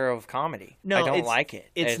my era of comedy. No, I don't like it.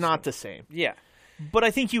 It's not the same. Yeah. But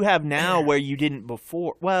I think you have now where you didn't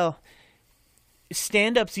before. Well,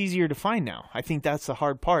 stand-up's easier to find now. I think that's the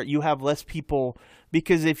hard part. You have less people,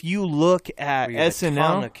 because if you look at You have SNL... a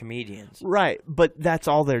ton of comedians. Right, but that's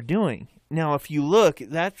all they're doing. Now, if you look,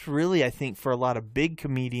 that's really, I think, for a lot of big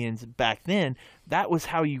comedians back then, that was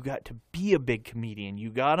how you got to be a big comedian.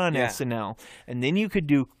 You got on SNL, and then you could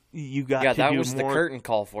do... that was the curtain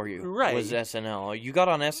call for you. Right. Was SNL. You got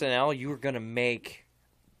on SNL, you were going to make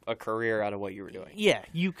a career out of what you were doing. Yeah,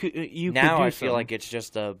 you could. Now could do I feel something. like it's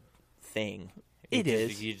just a thing.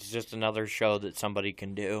 It's just another show that somebody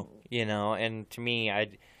can do, you know. And to me, I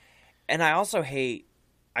also hate.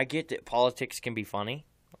 I get that politics can be funny,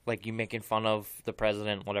 like you making fun of the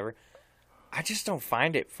president, whatever. I just don't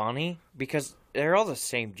find it funny because they're all the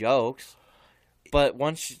same jokes. But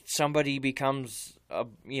once somebody becomes, I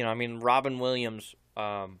mean, Robin Williams,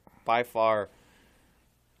 by far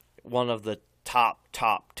one of the top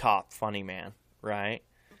funny man, right?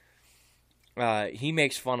 He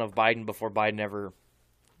makes fun of Biden before Biden ever,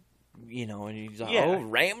 and he's like, oh,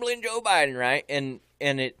 rambling Joe Biden, right? And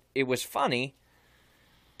it was funny,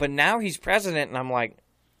 but now he's president, and I'm like,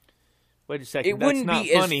 wait a second, it wouldn't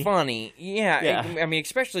be funny. as funny. Yeah. I mean,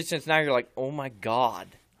 especially since now you're like, oh my God.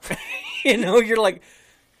 You're like,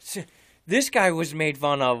 this guy was made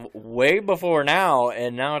fun of way before now,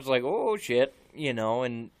 and now it's like, oh shit,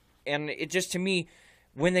 and it just, to me,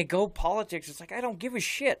 when they go politics, it's like, I don't give a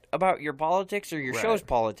shit about your politics or your show's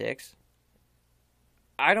politics.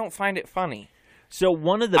 I don't find it funny. So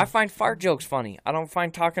I find fart jokes funny. I don't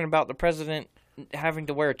find talking about the president having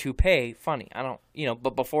to wear a toupee funny. I don't,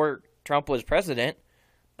 but before Trump was president,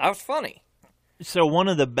 that was funny. So one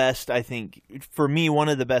of the best, I think, for me, one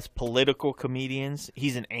of the best political comedians,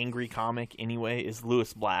 he's an angry comic anyway, is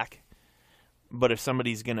Louis Black. But if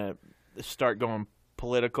somebody's going to start going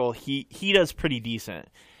political, he does pretty decent.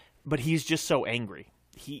 But he's just so angry.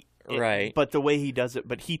 Right. But the way he does it,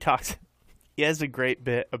 but he has a great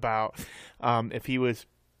bit about if he was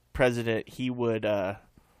president, he would...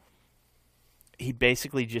 He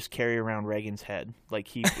basically just carry around Reagan's head. Like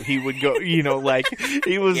he would go, like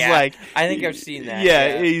he was like. I think I've seen that.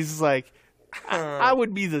 Yeah, he's like, I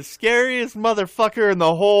would be the scariest motherfucker in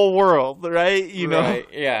the whole world, right? Right,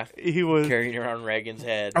 yeah. He was carrying around Reagan's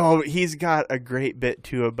head. Oh, he's got a great bit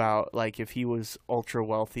too about like if he was ultra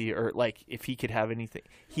wealthy or like if he could have anything,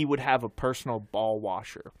 he would have a personal ball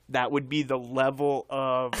washer. That would be the level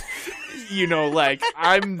of, like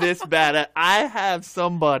I'm this bad at. I have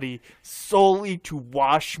somebody solely to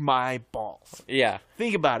wash my balls. Yeah.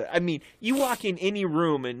 Think about it. I mean, you walk in any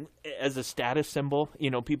room and as a status symbol,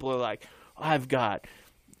 people are like, I've got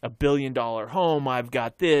 $1 billion home. I've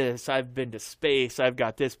got this. I've been to space. I've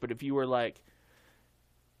got this. But if you were like,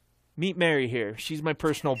 meet Mary here. She's my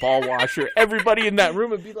personal ball washer. Everybody in that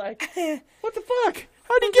room would be like, what the fuck?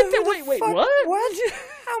 How'd you get that? Wait, what? What?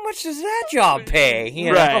 How much does that job pay?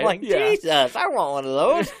 Right, I'm like, Jesus, I want one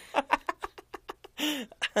of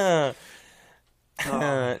those.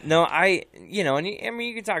 No, I mean,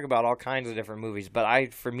 you can talk about all kinds of different movies,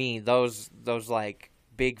 but for me, those like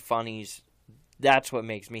big funnies, that's what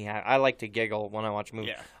makes me happy. I like to giggle when I watch a movie.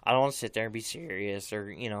 Yeah. I don't want to sit there and be serious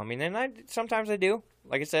or, I mean, and sometimes I do.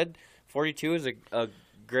 Like I said, 42 is a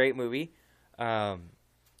great movie. I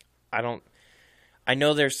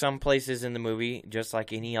know there's some places in the movie, just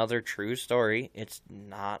like any other true story, it's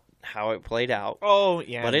not how it played out. Oh,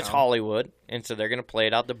 yeah. But it's Hollywood, and so they're going to play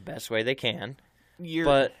it out the best way they can.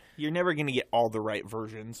 You're never going to get all the right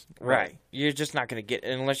versions. Right. You're just not going to get,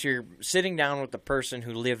 unless you're sitting down with the person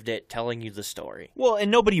who lived it telling you the story. Well,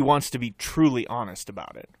 and nobody wants to be truly honest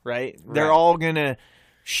about it, right? They're all going to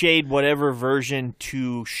shade whatever version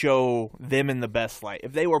to show them in the best light.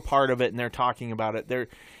 If they were part of it and they're talking about it,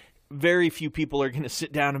 very few people are going to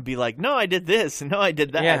sit down and be like, no, I did this, and no, I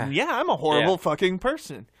did that. Yeah. And I'm a horrible fucking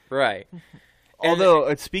person. Right.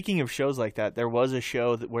 Although, speaking of shows like that, there was a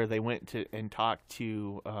show where they went to and talked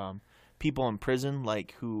to people in prison,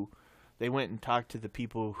 like who they went and talked to the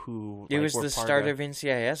people who. It was the start of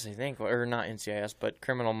NCIS, I think, or not NCIS, but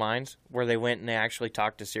Criminal Minds, where they went and they actually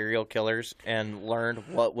talked to serial killers and learned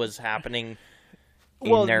what was happening.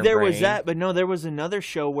 Well, there was that, but no, there was another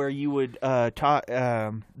show where you would talk.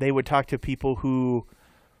 They would talk to people who,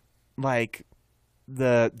 like,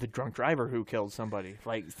 the drunk driver who killed somebody,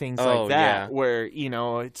 like things like that, where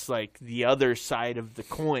it's like the other side of the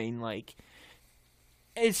coin. Like,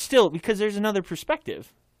 it's still because there's another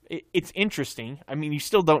perspective. It's interesting. I mean, you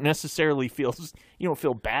still don't necessarily feel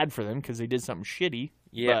bad for them because they did something shitty.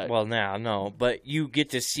 Yeah, well, no, but you get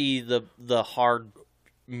to see the hard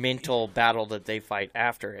mental battle that they fight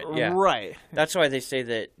after it. Yeah. Right. That's why they say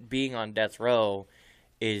that being on death row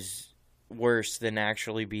is worse than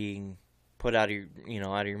actually being put out of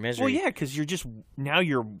your misery. Well, yeah, because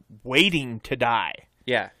you're waiting to die.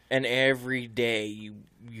 Yeah, and every day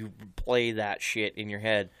you play that shit in your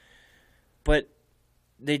head. But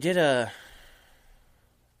they did a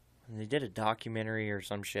documentary or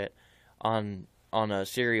some shit on a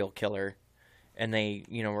serial killer, and they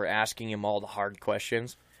were asking him all the hard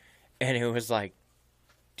questions, and it was like,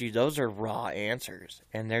 dude, those are raw answers,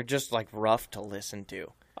 and they're just like rough to listen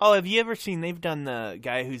to. Oh, have you ever seen? They've done the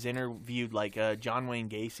guy who's interviewed like John Wayne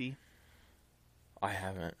Gacy. I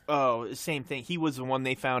haven't. Oh, same thing. He was the one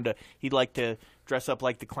they found. He'd like to dress up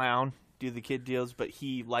like the clown, do the kid deals, but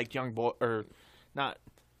he liked young boy or not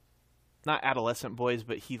adolescent boys,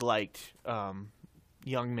 but he liked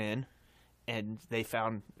young men, and they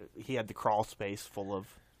found he had the crawl space full of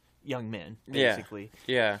young men, basically.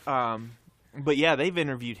 Yeah. But yeah, they've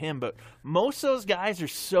interviewed him, but most of those guys are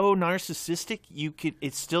so narcissistic,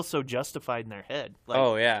 it's still so justified in their head. Like,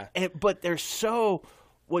 oh yeah. But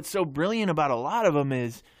what's so brilliant about a lot of them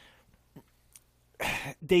is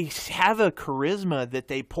they have a charisma that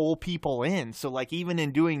they pull people in. So like even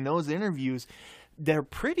in doing those interviews, they're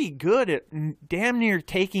pretty good at damn near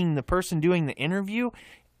taking the person doing the interview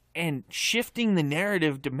and shifting the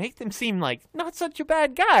narrative to make them seem like not such a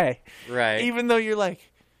bad guy. Right. Even though you're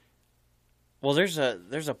like, well, there's a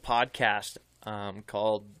podcast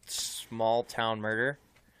called Small Town Murder,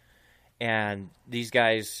 and these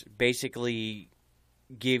guys basically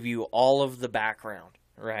give you all of the background,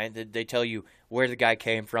 right? They tell you where the guy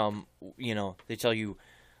came from, they tell you,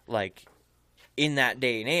 like, in that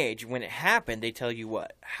day and age, when it happened, they tell you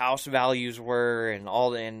what house values were and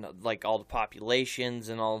all the populations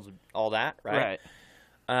and all that, right?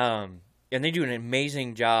 Right. And they do an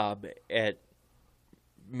amazing job at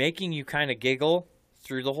making you kind of giggle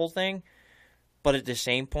through the whole thing, but at the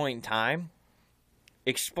same point in time,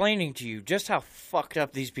 explaining to you just how fucked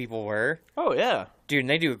up these people were. Oh yeah, dude, and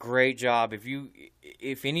they do a great job.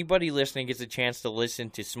 If anybody listening gets a chance to listen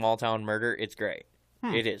to Small Town Murder, it's great.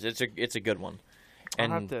 It is. It's a good one.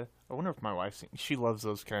 And I wonder if my wife she loves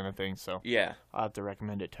those kind of things. So yeah, I'll have to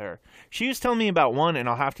recommend it to her. She was telling me about one, and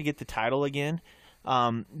I'll have to get the title again.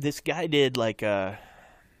 This guy did like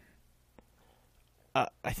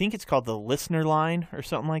I think it's called the Listener Line or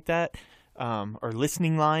something like that, or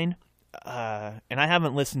Listening Line. And I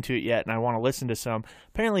haven't listened to it yet, and I want to listen to some.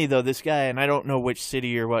 Apparently, though, this guy, and I don't know which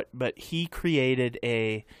city or what, but he created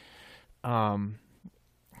a kind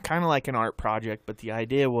of like an art project, but the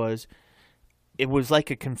idea was it was like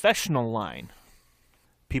a confessional line.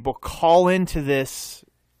 People call into this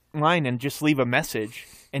line and just leave a message,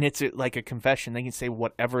 and it's like a confession. They can say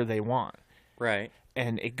whatever they want. Right.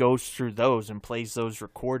 And it goes through those and plays those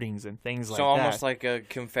recordings and things like that. So almost like a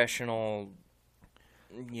confessional,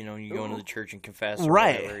 you go into the church and confess or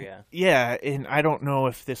right. whatever, yeah. Yeah, and I don't know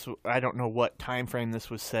what time frame this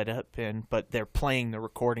was set up in, but they're playing the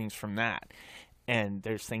recordings from that. And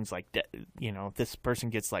there's things like, this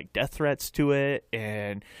person gets like death threats to it.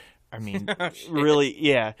 And I mean, really,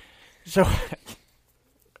 yeah. So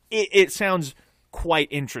it sounds quite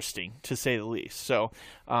interesting, to say the least. So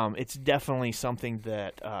it's definitely something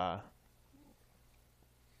that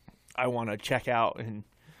I want to check out and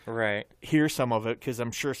hear some of it, because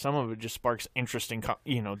I'm sure some of it just sparks interesting,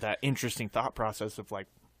 that interesting thought process of like,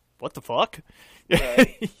 what the fuck?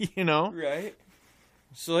 Right. Right.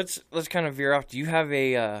 So let's kind of veer off. Do you have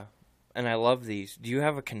a, and I love these, do you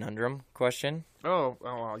have a conundrum question? Oh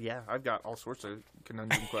well, yeah. I've got all sorts of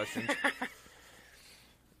conundrum questions.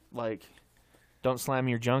 Like, don't slam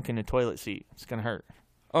your junk in a toilet seat. It's going to hurt.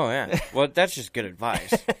 Oh, yeah. Well, that's just good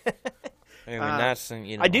advice. I mean, that's,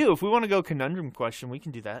 I do. If we want to go conundrum question, we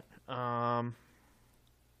can do that. Let's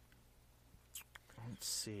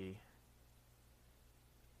see.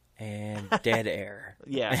 And dead air.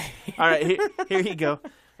 Yeah. All right, here you go.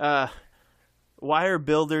 Why are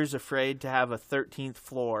builders afraid to have a 13th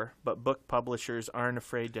floor, but book publishers aren't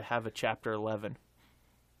afraid to have a chapter 11?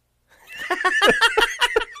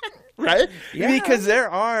 Right? Yeah. Because there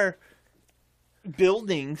are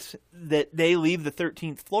buildings that they leave the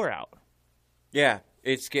 13th floor out. Yeah,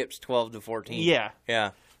 it skips 12 to 14. Yeah.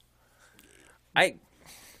 Yeah. I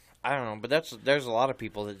don't know, but there's a lot of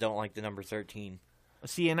people that don't like the number 13.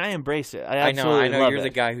 See, and I embrace it. I I absolutely know. love You're it. the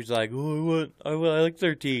guy who's like, oh, I like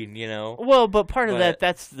 13. You know. Well, but part of But-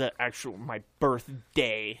 that's the actual my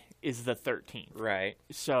birthday is the 13th. Right.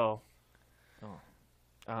 So,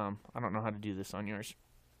 I don't know how to do this on yours.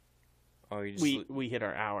 Oh, you just We hit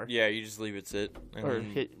our hour. yeah, you just leave it sit. And Or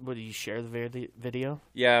then- hit. What do you share the video?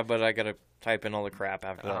 yeah, but I gotta type in all the crap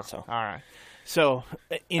after that. So All right. So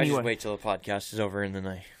I anyway, just wait till the podcast is over and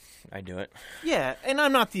then I do it. yeah, and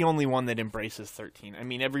I'm not the only one that embraces 13. I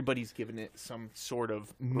mean, everybody's given it some sort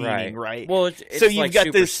of meaning, right? Well, it's so you've like got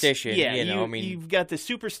superstition. This, yeah, you know, I mean, you've got the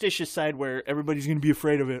superstitious side where everybody's going to be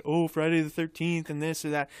afraid of it. Oh, Friday the 13th and this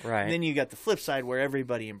or that. Right. And then you got the flip side where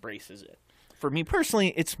everybody embraces it. For me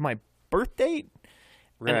personally, it's my birth date,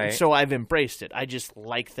 right. and so I've embraced it. I just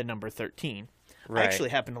like the number 13. Right. I actually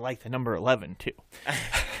happen to like the number 11 too.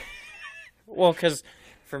 Well, because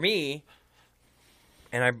for me,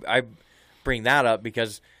 and I bring that up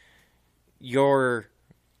because your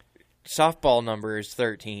softball number is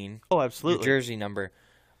 13. Oh, absolutely. Your jersey number.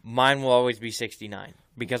 Mine will always be 69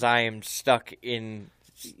 because I am stuck in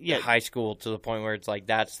high school to the point where it's like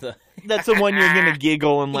that's the one you're going to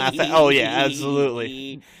giggle and laugh at. Oh, yeah,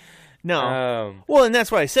 absolutely. No. Well, and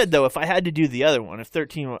that's why I said, though, if I had to do the other one, if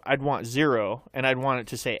 13, I'd want 0, and I'd want it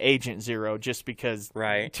to say Agent 0 just because,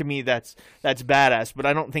 right. to me, that's badass. But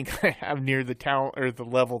I don't think I have near the talent or the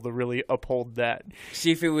level to really uphold that. See,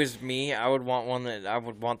 if it was me, I would want one that I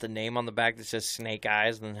would want the name on the back that says Snake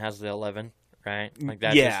Eyes and then has the 11, right? Like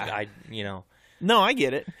that. Yeah. No, I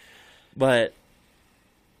get it. But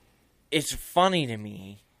it's funny to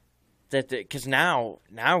me that because now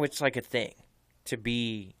it's like a thing to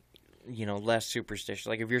be, less superstitious.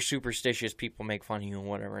 Like if you're superstitious, people make fun of you and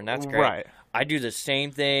whatever, and that's great. Right. I do the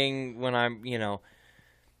same thing when I'm,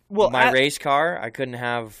 Well, my race car. I couldn't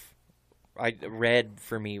have. Red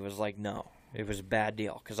for me was like no, it was a bad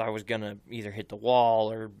deal because I was gonna either hit the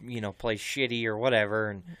wall or play shitty or whatever,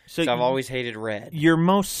 and so I've always hated red. Your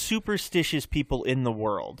most superstitious people in the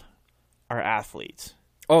world are athletes.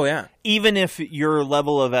 Oh yeah. Even if your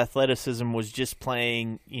level of athleticism was just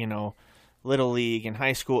playing, Little League in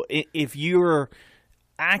high school, if you're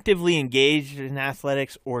actively engaged in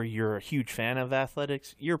athletics or you're a huge fan of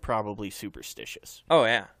athletics, you're probably superstitious. Oh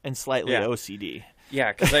yeah. And slightly OCD.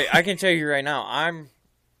 Yeah, because I can tell you right now,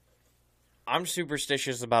 I'm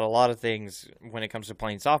superstitious about a lot of things when it comes to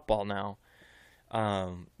playing softball now.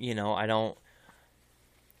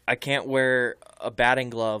 I can't wear a batting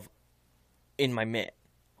glove in my mitt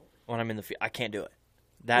when I'm in the field. I can't do it.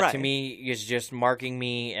 That to me is just marking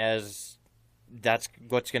me as that's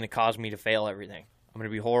what's going to cause me to fail everything. I'm going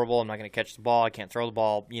to be horrible. I'm not going to catch the ball. I can't throw the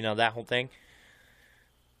ball, that whole thing.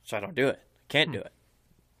 So I don't do it. Can't do it.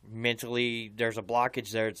 Mentally, there's a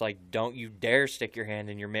blockage there. It's like, don't you dare stick your hand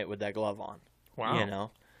in your mitt with that glove on.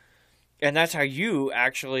 Wow. And that's how you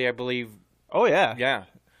actually, I believe. Oh, yeah. Yeah.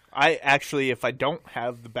 I actually, if I don't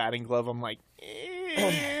have the batting glove, I'm like,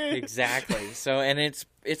 Exactly. So, and it's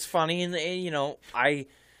funny, and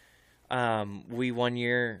we one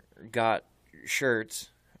year got shirts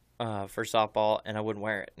for softball, and I wouldn't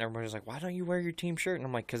wear it. And everybody was like, "Why don't you wear your team shirt?" And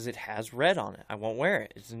I'm like, "Because it has red on it. I won't wear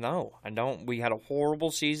it." It's no, I don't. We had a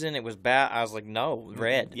horrible season. It was bad. I was like, "No,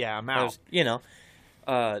 red." Yeah, I'm out.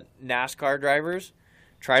 NASCAR drivers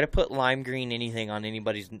try to put lime green anything on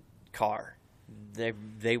anybody's car.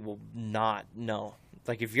 They will not know.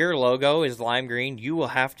 Like if your logo is lime green, you will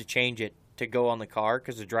have to change it to go on the car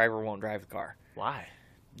because the driver won't drive the car. Why?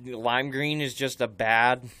 Lime green is just a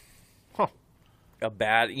bad,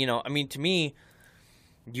 to me,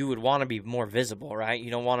 you would want to be more visible, right? You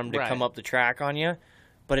don't want them to come up the track on you.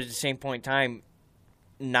 But at the same point in time,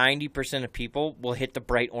 90% of people will hit the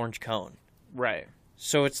bright orange cone. Right.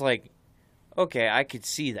 So it's like, okay, I could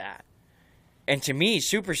see that. And to me,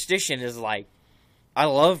 superstition is like, I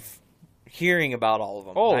love hearing about all of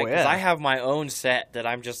them. Oh, right? 'Cause yeah. I have my own set that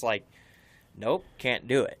I'm just like, nope, can't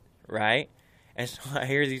do it, right? And so I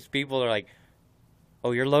hear these people that are like,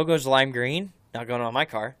 oh, your logo's lime green? Not going on my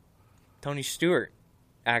car. Tony Stewart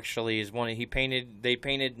actually is one. They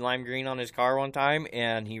painted lime green on his car one time,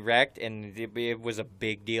 and he wrecked, and it was a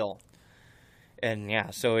big deal. And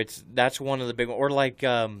yeah, so that's one of the big ones. Or like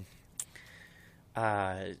up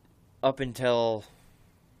until,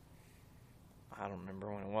 I don't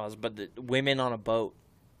remember when it was, but the women on a boat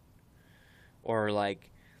or like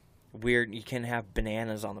weird. You can have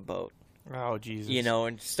bananas on the boat. Oh, Jesus. You know,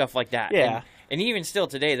 and stuff like that. Yeah. And even still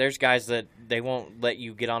today, there's guys that they won't let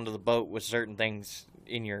you get onto the boat with certain things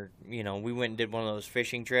in your, you know, we went and did one of those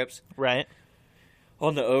fishing trips. Right.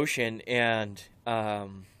 On the ocean, and I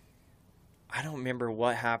don't remember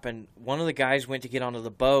what happened. One of the guys went to get onto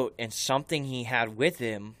the boat, and something he had with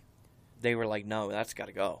him, they were like, no, that's got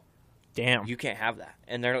to go. Damn. You can't have that.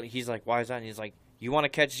 And he's like, why is that? And he's like, you want to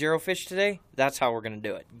catch 0 fish today? That's how we're going to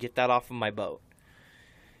do it. Get that off of my boat.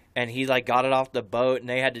 And he, like, got it off the boat, and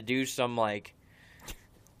they had to do some, like,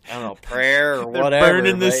 I don't know, prayer or whatever.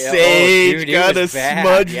 Burning the sage, gotta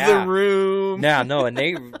smudge yeah. the room. No, and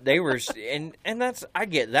they were, and that's, I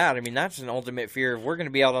get that. I mean, that's an ultimate fear. We're going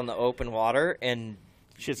to be out on the open water, and,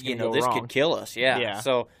 Shit's you gonna know, go this wrong. could kill us. Yeah.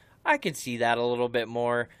 So I can see that a little bit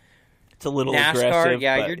more. It's a little NASCAR, aggressive.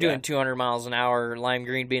 yeah, but, you're doing 200 miles an hour, lime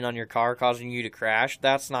green being on your car, causing you to crash.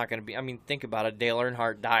 That's not going to be, I mean, think about it. Dale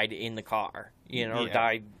Earnhardt died in the car, you know, or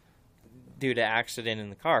died due to accident in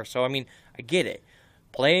the car. So, I mean, I get it.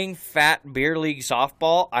 Playing fat beer league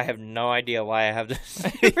softball, I have no idea why I have this.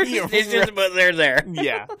 It's just, but they're there.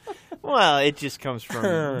 Yeah. Well, it just comes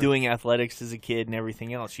from doing athletics as a kid and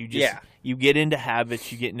everything else. You just you get into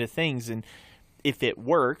habits, you get into things, and if it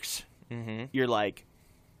works, you're like,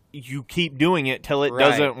 you keep doing it till it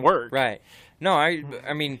doesn't work. Right. No,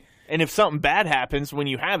 I mean, and if something bad happens when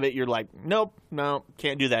you have it, you're like, nope, no,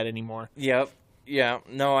 can't do that anymore. Yep. Yeah.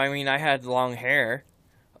 No, I mean, I had long hair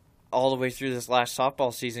all the way through this last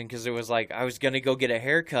softball season because it was like I was going to go get a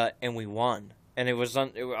haircut and we won. And I was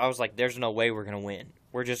like, there's no way we're going to win.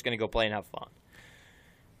 We're just going to go play and have fun.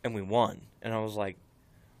 And we won. And I was like,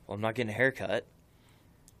 well, I'm not getting a haircut.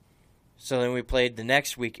 So then we played the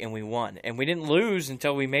next week and we won. And we didn't lose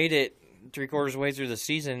until we made it 3/4 of the way through the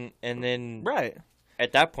season. And then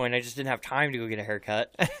at that point, I just didn't have time to go get a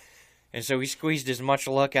haircut. And so we squeezed as much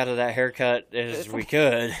luck out of that haircut as we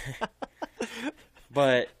could.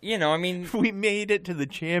 But, you know, I mean... We made it to the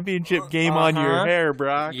championship game on your hair,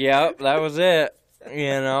 Brock. Yep, that was it.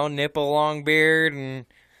 You know, nipple long beard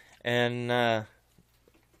and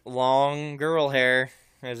long girl hair,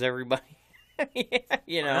 as everybody...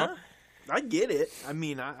 you know? I get it. I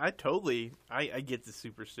mean, I totally... I get the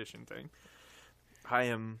superstition thing. I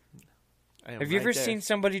am Have you ever seen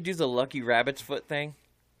somebody do the lucky rabbit's foot thing?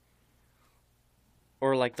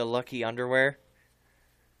 Or, like, the lucky underwear?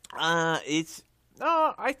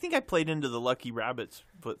 I think I played into the Lucky Rabbit's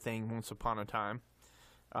foot thing once upon a time.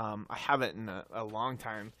 I haven't in a long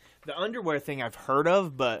time. The underwear thing I've heard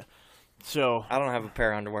of, but so I don't have a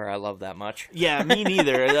pair of underwear I love that much. Yeah, me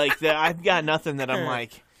neither. Like I've got nothing that I'm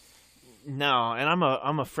like, no. And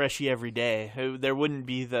I'm a freshie every day. There wouldn't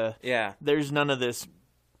be there's none of this.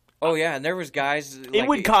 Oh yeah, and there was guys. It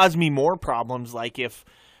would cause me more problems. Like if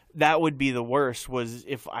that would be the worst was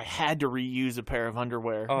if I had to reuse a pair of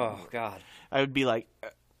underwear. Oh God. I would be like,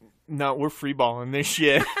 no, we're freeballing this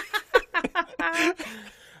shit.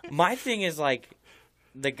 My thing is like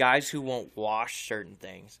the guys who won't wash certain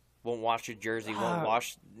things, won't wash a jersey, won't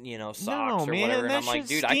wash, socks or whatever. And I'm like,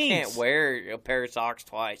 dude, I can't wear a pair of socks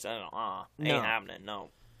twice. I don't know. Ain't happening. No.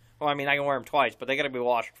 Well, I mean, I can wear them twice, but they got to be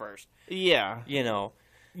washed first. Yeah. You know.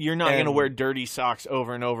 You're not going to wear dirty socks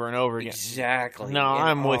over and over and over again. Exactly. No,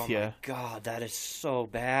 I'm with you. My God, that is so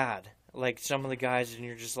bad. Like some of the guys, and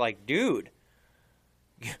you're just like, dude.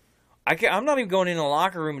 I'm not even going in the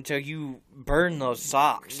locker room until you burn those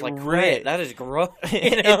socks. Like, quit. That is gross. At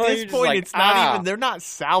this point, like, it's not even, they're not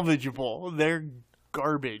salvageable. They're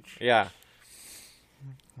garbage. Yeah.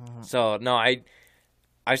 So, no,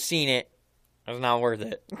 I've seen it. It was not worth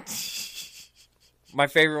it. My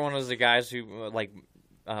favorite one was the guys who, like,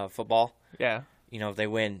 football. Yeah. You know, if they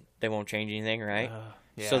win, they won't change anything, right?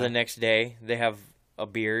 Yeah. So the next day, they have a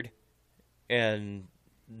beard, and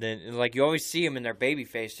then, like, you always see them and they're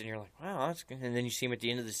baby-faced, and you're like, wow, that's good. And then you see them at the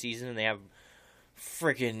end of the season, and they have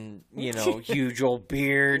freaking, huge old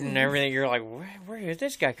beard and everything. You're like, where did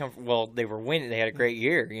this guy come from? Well, they were winning. They had a great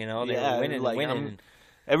year, They were winning and winning.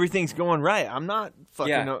 Everything's going right. I'm not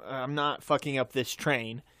fucking up this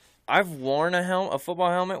train. I've worn a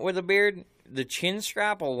football helmet with a beard. The chin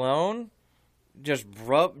strap alone, just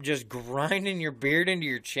grinding your beard into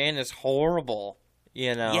your chin is horrible.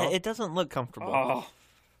 Yeah, it doesn't look comfortable. Oh.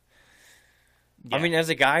 Yeah. I mean, as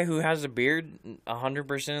a guy who has a beard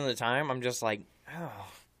 100% of the time, I'm just like,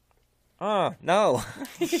 oh, no.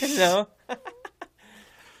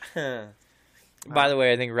 By the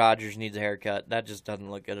way, I think Rodgers needs a haircut. That just doesn't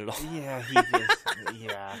look good at all. Yeah,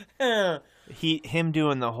 him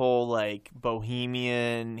doing the whole, like,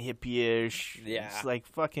 bohemian, hippie-ish. Yeah. It's like,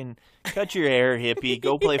 fucking cut your hair, hippie.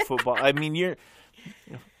 Go play football. I mean,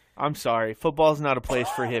 I'm sorry. Football's not a place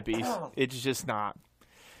for hippies. It's just not.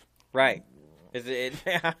 Right. Is it?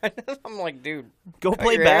 I'm like, dude. Go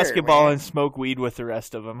play basketball and smoke weed with the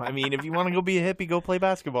rest of them. I mean, if you want to go be a hippie, go play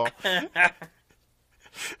basketball.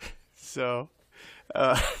 So,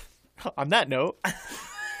 on that note,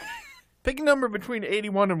 pick a number between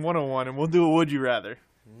 81 and 101, and we'll do a Would You Rather.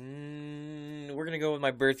 We're going to go with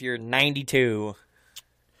my birth year, 92.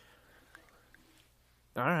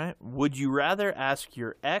 All right. Would you rather ask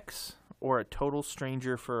your ex or a total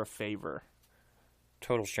stranger for a favor?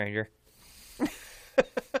 Total stranger.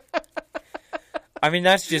 I mean,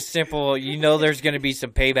 that's just simple. You know there's going to be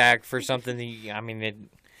some payback for something.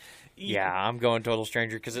 I'm going total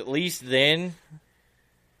stranger because at least then,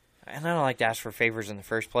 and I don't like to ask for favors in the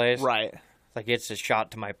first place. Right. Like, it's a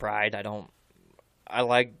shot to my pride. I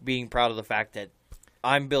like being proud of the fact that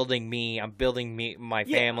I'm building my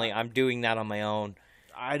family. Yeah. I'm doing that on my own.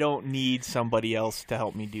 I don't need somebody else to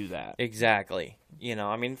help me do that. Exactly. You know,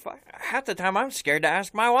 I mean, half the time I'm scared to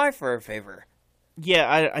ask my wife for a favor.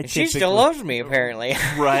 Yeah, she still loves me, apparently.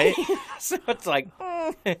 Right? So it's like...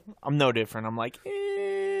 I'm no different. I'm like,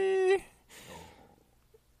 I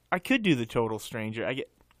could do the total stranger.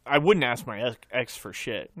 I wouldn't ask my ex for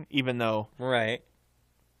shit, even though... Right.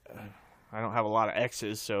 I don't have a lot of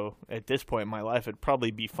exes, so at this point in my life, it'd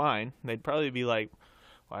probably be fine. They'd probably be like,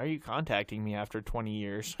 why are you contacting me after 20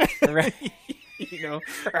 years? Right. You know?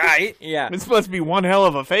 Right, yeah. This must be one hell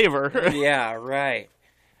of a favor. Yeah, right.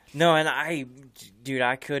 No, and I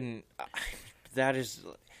couldn't, that is,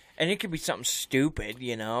 and it could be something stupid,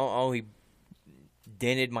 you know? Oh, he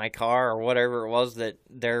dented my car or whatever it was that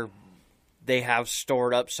they have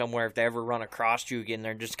stored up somewhere. If they ever run across you again,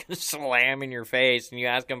 they're just going to slam in your face and you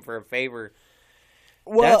ask them for a favor.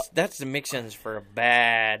 Well, that's the mix-ins for a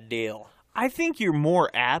bad deal. I think you're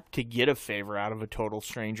more apt to get a favor out of a total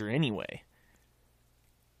stranger anyway.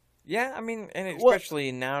 Yeah, I mean, and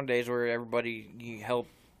especially nowadays where everybody help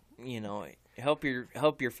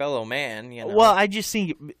your fellow man, you know. Well, I just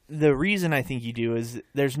think the reason I think you do is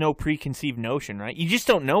there's no preconceived notion, right? You just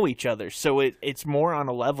don't know each other, so it's more on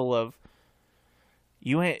a level of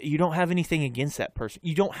you don't have anything against that person.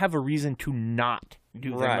 You don't have a reason to not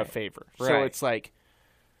do them a favor. Right. So it's like,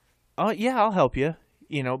 oh yeah, I'll help you.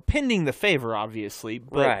 You know, pending the favor, obviously.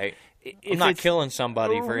 But right. I'm not killing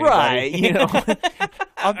somebody for anybody. Right, you know.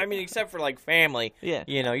 I mean, except for, like, family. Yeah.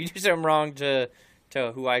 You know, you do something wrong to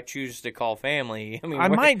who I choose to call family. I mean, I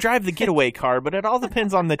might drive the getaway car, but it all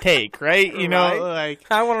depends on the take, right? You know, like...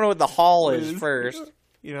 I want to know what the haul is first.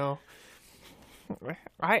 You know. We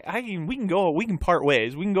can part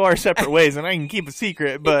ways. We can go our separate ways, and I can keep a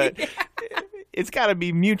secret, but it's got to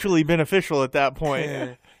be mutually beneficial at that point.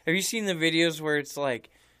 Yeah. Have you seen the videos where it's like,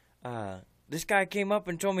 this guy came up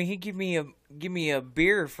and told me he'd give me a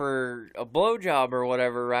beer for a blowjob or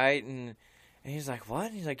whatever, right? And he's like,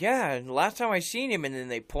 what? He's like, yeah. And last time I seen him, and then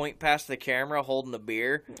they point past the camera holding the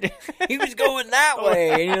beer. He was going that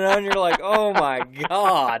way, you know. And you're like, oh my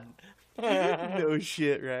god. No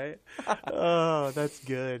shit, right? Oh, that's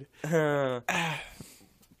good. I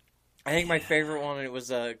think my favorite one, it was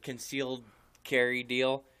a concealed carry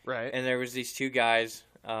deal. Right. And there was these two guys,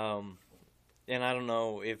 and I don't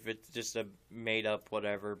know if it's just a made-up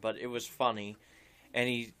whatever, but it was funny.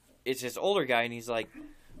 And it's this older guy, and he's like,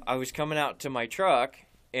 I was coming out to my truck,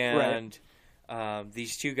 and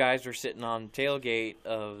these two guys were sitting on the tailgate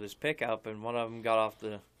of this pickup, and one of them got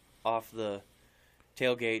off the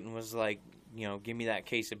tailgate and was like, you know, give me that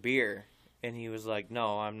case of beer. And he was like,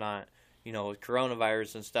 no, I'm not, you know, with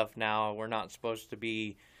coronavirus and stuff now, we're not supposed to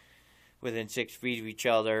be within 6 feet of each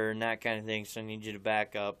other and that kind of thing, so I need you to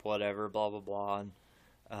back up, whatever, blah, blah, blah. And,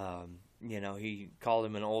 you know, he called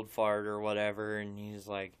him an old fart or whatever, and he's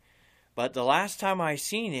like, but the last time I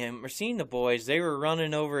seen the boys, they were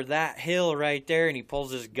running over that hill right there, and he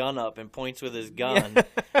pulls his gun up and points with his gun.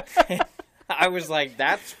 I was like,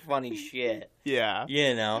 that's funny shit. Yeah.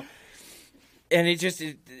 You know? And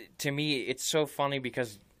to me, it's so funny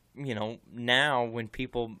because, you know, now when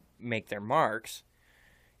people make their marks,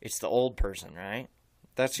 it's the old person, right?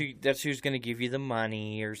 That's who's going to give you the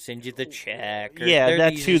money or send you the check. Or yeah,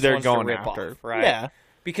 that's who they're going after. Off, right? Yeah.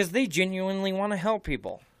 Because they genuinely want to help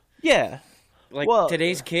people. Yeah. Like,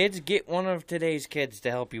 today's kids, get one of today's kids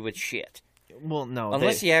to help you with shit. Well, no.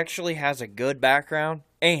 Unless he actually has a good background,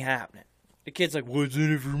 ain't happening. The kid's like, what's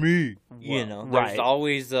in it for me? Well, you know, there's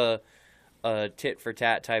always a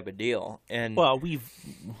tit-for-tat type of deal. And well,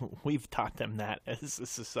 we've taught them that as a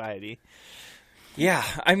society. Yeah,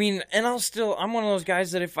 I mean, and I'm one of those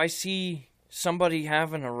guys that if I see somebody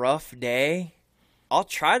having a rough day, I'll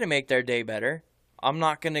try to make their day better. I'm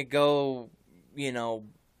not going to go, you know,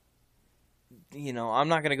 I'm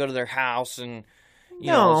not going to go to their house and,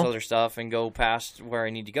 all this other stuff and go past where I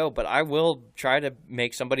need to go. But I will try to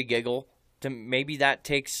make somebody giggle. Maybe that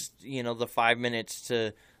takes, the 5 minutes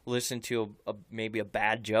to listen to maybe a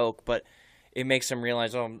bad joke, but it makes them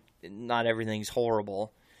realize, not everything's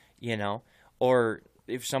horrible, Or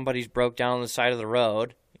if somebody's broke down on the side of the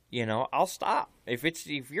road, I'll stop.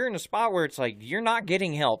 If you're in a spot where it's like you're not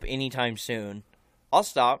getting help anytime soon, I'll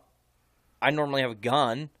stop. I normally have a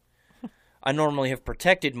gun. I normally have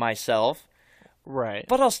protected myself. Right.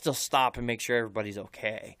 But I'll still stop and make sure everybody's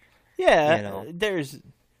okay. Yeah,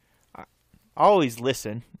 I always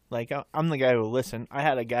listen. Like, I'm the guy who will listen. I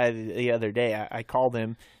had a guy the other day, I called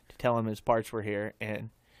him to tell him his parts were here, and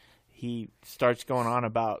he starts going on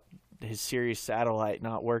about his Sirius satellite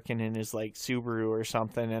not working in his, like, Subaru or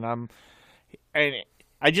something, and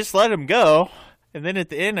I just let him go, and then at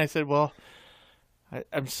the end I said, well,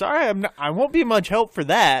 I'm sorry, I won't be much help for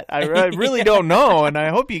that. I really don't know, and I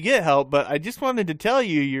hope you get help, but I just wanted to tell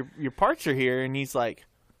you your parts are here. And he's like,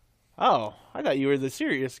 oh, I thought you were the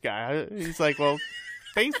serious guy. He's like, well,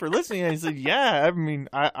 thanks for listening. And I said, yeah, I mean,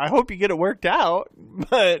 I hope you get it worked out,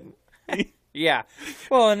 but... Yeah.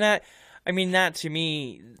 Well, and that to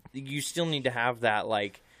me, you still need to have that,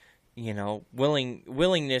 like,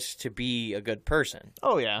 willingness to be a good person.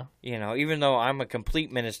 Oh, yeah. Even though I'm a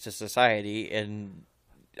complete menace to society and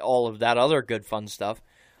all of that other good fun stuff,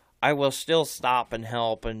 I will still stop and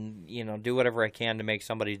help and, do whatever I can to make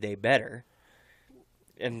somebody's day better.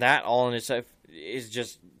 And that all in itself is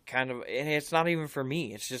just kind of, and it's not even for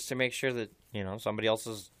me. It's just to make sure that, somebody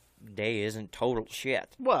else's day isn't total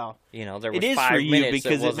shit. Well, there was it is 5 for minutes you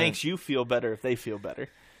because it makes you feel better if they feel better.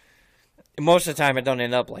 Most of the time, it don't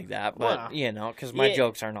end up like that, but, wow. Because my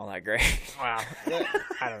jokes aren't all that great. Wow.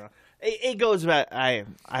 I don't know. It goes back, I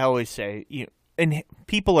always say, and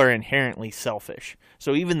people are inherently selfish.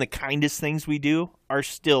 So even the kindest things we do are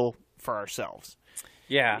still for ourselves.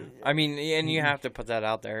 Yeah. I mean, and you have to put that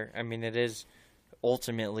out there. I mean, it is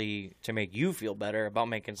ultimately to make you feel better about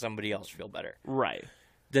making somebody else feel better. Right.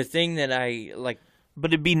 The thing that I like...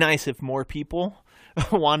 But it'd be nice if more people...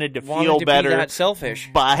 wanted to feel better be that selfish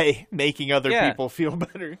by making other people feel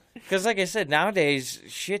better. Because like I said, nowadays,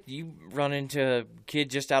 shit, you run into a kid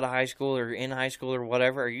just out of high school or in high school or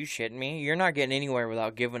whatever, are you shitting me? You're not getting anywhere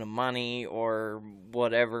without giving them money or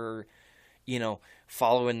whatever,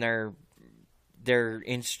 following their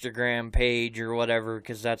Instagram page or whatever,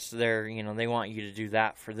 because that's their, they want you to do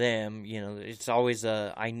that for them. It's always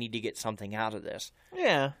I need to get something out of this.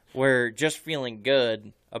 Yeah. Where just feeling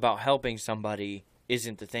good about helping somebody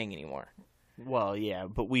isn't the thing anymore. Well, yeah,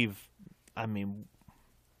 but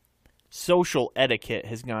social etiquette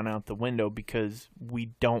has gone out the window because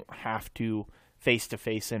we don't have to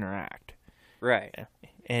face-to-face interact. Right.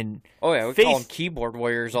 And we call them keyboard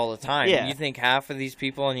warriors all the time. Yeah. You think half of these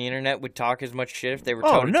people on the internet would talk as much shit if they were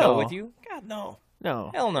toe-to-toe with you? God, no.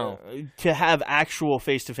 No. Hell no. To have actual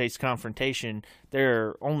face-to-face confrontation,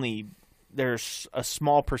 there's a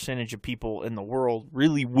small percentage of people in the world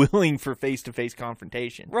really willing for face-to-face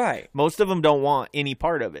confrontation. Right. Most of them don't want any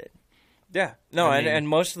part of it. Yeah. No, and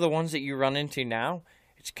most of the ones that you run into now,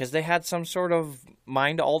 it's because they had some sort of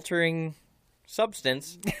mind-altering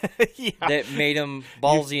substance that made them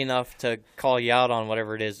ballsy enough to call you out on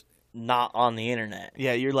whatever it is not on the internet.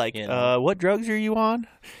 Yeah, you're like, what drugs are you on?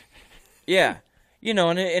 Yeah.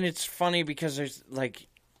 And it's funny because there's like,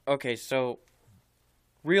 okay, so...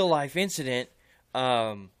 real life incident.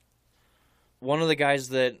 One of the guys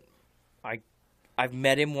that I've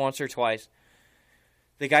met him once or twice.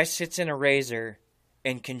 The guy sits in a razor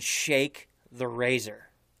and can shake the razor.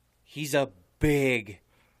 He's a big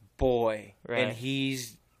boy, right. And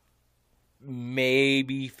he's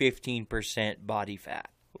maybe 15% body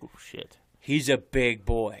fat. Oh shit! He's a big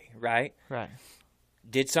boy, right? Right.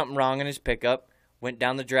 Did something wrong in his pickup. Went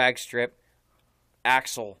down the drag strip.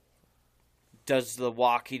 Axle does the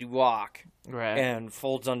walkie-walk right. and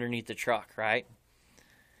folds underneath the truck, right?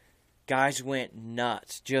 Guys went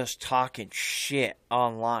nuts just talking shit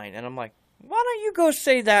online. And I'm like, why don't you go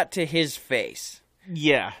say that to his face?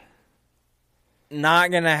 Yeah.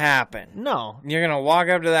 Not going to happen. No. You're going to walk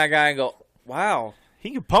up to that guy and go, wow.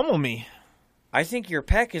 He could pummel me. I think your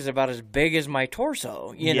pec is about as big as my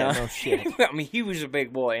torso, you know? No shit. I mean, he was a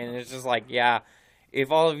big boy, and it's just like, yeah,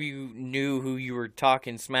 if all of you knew who you were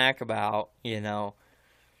talking smack about, I'm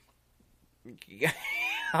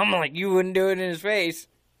like, you wouldn't do it in his face.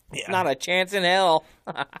 Yeah. Not a chance in hell.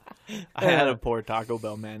 I had a poor Taco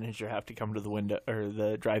Bell manager have to come to the window or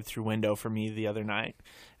the drive-through window for me the other night,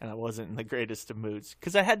 and I wasn't in the greatest of moods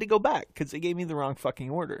because I had to go back because they gave me the wrong fucking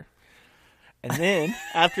order. And then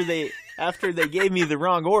after they gave me the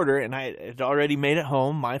wrong order, and I had already made it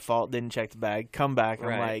home, my fault, didn't check the bag, come back, and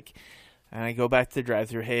I'm like, and I go back to the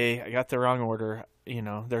drive-thru, hey, I got the wrong order. You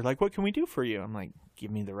know, they're like, what can we do for you? I'm like,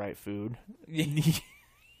 give me the right food.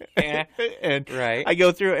 And I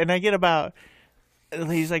go through, and I get about,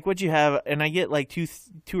 he's like, what'd you have? And I get like two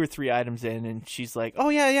or three items in, and she's like, oh,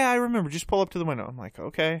 yeah, I remember. Just pull up to the window. I'm like,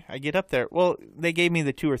 okay. I get up there. Well, they gave me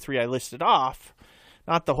the 2 or 3 I listed off,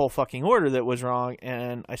 not the whole fucking order that was wrong,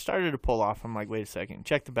 and I started to pull off. I'm like, wait a second.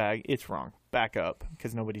 Check the bag. It's wrong. Back up,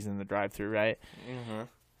 because nobody's in the drive-thru, right? Mm-hmm.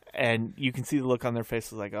 And you can see the look on their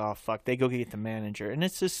faces like, oh, fuck. They go get the manager. And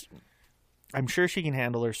it's just, I'm sure she can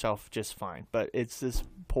handle herself just fine. But it's this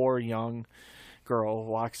poor young girl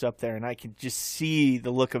walks up there, and I can just see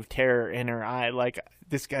the look of terror in her eye. Like,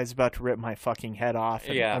 this guy's about to rip my fucking head off.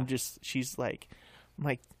 And she's like,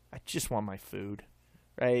 I just want my food.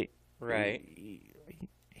 Right? Right.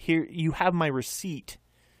 Here, you have my receipt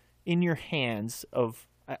in your hands of,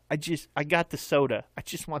 I got the soda. I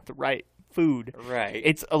just want the right food. Right.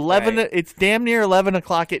 It's 11. Right. It's damn near 11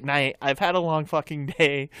 o'clock at night. I've had a long fucking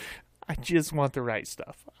day. I just want the right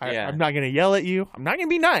stuff. I'm not gonna yell at you. I'm not gonna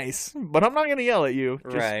be nice, but I'm not gonna yell at you.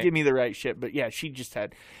 Just give me the right shit. But yeah, she just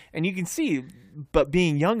had, and you can see. But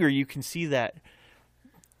being younger, you can see that.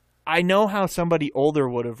 I know how somebody older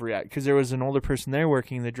would have reacted, because there was an older person there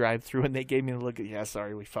working in the drive-thru, and they gave me the look of, yeah,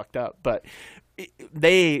 sorry, we fucked up. But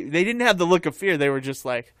they didn't have the look of fear. They were just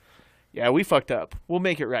like, yeah, we fucked up. We'll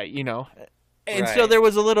make it right, you know. And so there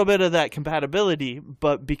was a little bit of that compatibility,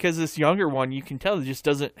 but because this younger one, you can tell, it just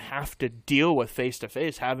doesn't have to deal with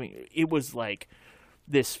face-to-face. It was like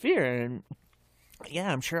this fear, and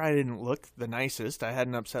yeah, I'm sure I didn't look the nicest. I had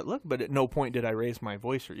an upset look, but at no point did I raise my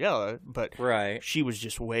voice or yell. But she was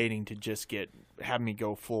just waiting to just have me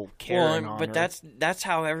go full Karen on her. But that's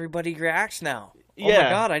how everybody reacts now. Oh my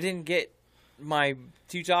God, I didn't get my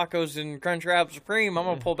 2 tacos and Crunchwrap Supreme. I'm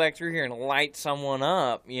gonna pull back through here and light someone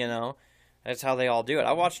up. You know, that's how they all do it.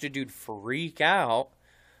 I watched a dude freak out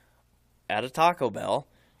at a Taco Bell,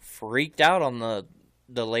 freaked out on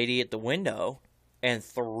the lady at the window, and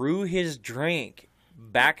threw his drink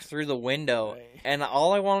back through the window. And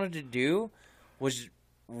all I wanted to do was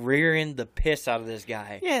rear end the piss out of this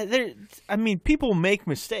guy. Yeah, people make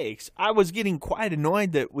mistakes. I was getting quite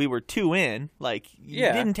annoyed that we were 2 in. Like, you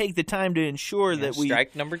didn't take the time to ensure that we...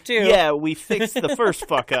 Strike number 2. Yeah, we fixed the first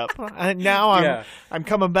fuck up. And now I'm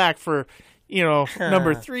coming back for,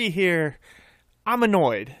 number 3 here. I'm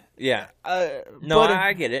annoyed. Yeah.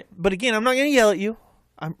 I get it. But again, I'm not going to yell at you.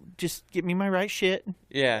 Just get me my right shit.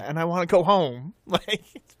 Yeah. And I want to go home.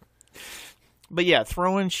 But yeah,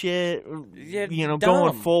 throwing shit,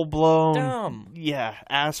 going full blown. Dumb. Yeah,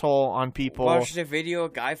 asshole on people. Watched a video, a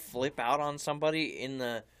guy flip out on somebody in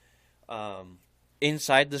the,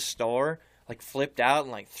 inside the store, like flipped out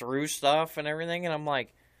and like threw stuff and everything. And I'm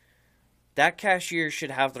like, that cashier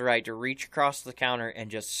should have the right to reach across the counter and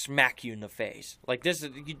just smack you in the face. Like, this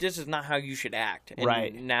is not how you should act. And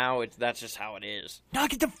right. Now that's just how it is.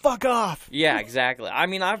 Knock it the fuck off. Yeah, exactly. I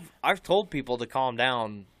mean, I've told people to calm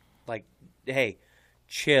down. Like, hey,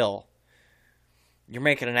 chill. You're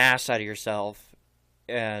making an ass out of yourself.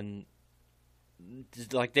 And,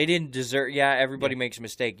 like, they didn't deserve... Yeah, everybody makes a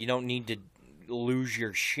mistake. You don't need to lose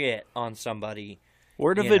your shit on somebody.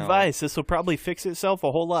 Word of advice, this will probably fix itself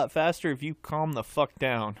a whole lot faster if you calm the fuck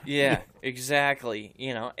down. Yeah, exactly.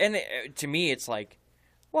 And to me, it's like,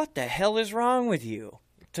 what the hell is wrong with you?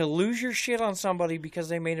 To lose your shit on somebody because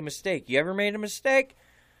they made a mistake. You ever made a mistake?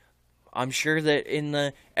 I'm sure that in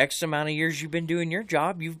the X amount of years you've been doing your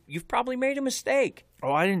job, you've probably made a mistake.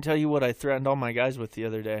 Oh, I didn't tell you what I threatened all my guys with the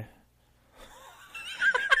other day.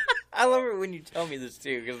 I love it when you tell me this,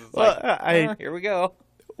 too, because it's here we go.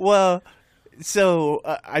 Well... So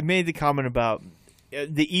I made the comment about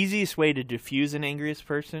the easiest way to diffuse an angry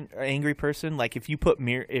person. Like if you put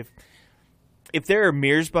if there are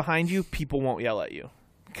mirrors behind you, people won't yell at you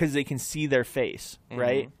because they can see their face,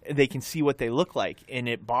 right? They can see what they look like, and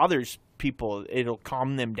it bothers people. It'll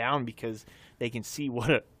calm them down because they can see what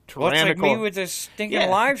a tyrannical. Well, it's like me with this stinking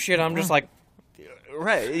live shit. I'm just like,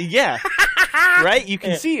 right, yeah, right. You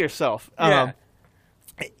can see yourself. Yeah.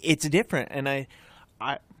 It's different, and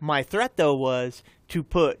my threat, though, was to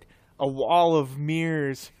put a wall of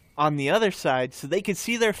mirrors on the other side so they could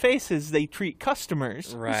see their faces. They treat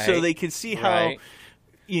customers. Right. So they could see how, dumb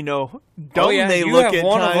they look at times. You have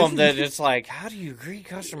one of them that it's like, how do you greet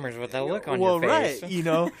customers with that look on your face?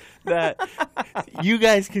 Well, right. That you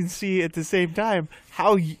guys can see at the same time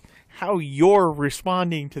how you're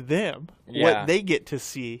responding to them, what they get to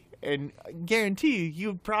see. And I guarantee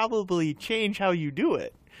you probably change how you do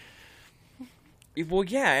it. Well,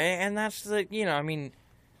 yeah, and that's the, I mean,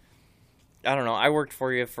 I don't know. I worked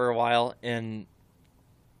for you for a while, and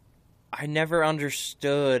I never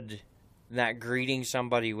understood that greeting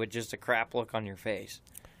somebody with just a crap look on your face.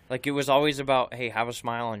 Like, it was always about, hey, have a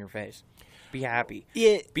smile on your face. Be happy.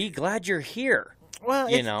 Yeah. Be glad you're here. Well,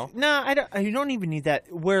 no, I don't. You don't even need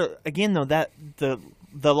that. Where again, though, that the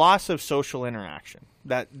loss of social interaction.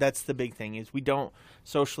 That's the big thing, is we don't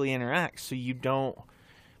socially interact. So you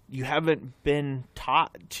haven't been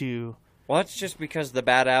taught to. Well, that's just because the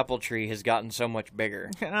bad apple tree has gotten so much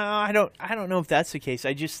bigger. I don't know if that's the case.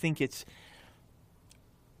 I just think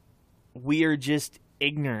we are just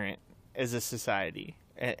ignorant as a society.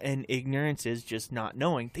 And ignorance is just not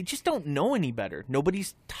knowing. They just don't know any better.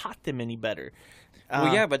 Nobody's taught them any better.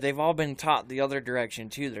 Well, yeah, but they've all been taught the other direction,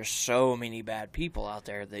 too. There's so many bad people out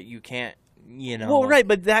there that you can't, Well, right,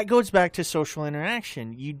 but that goes back to social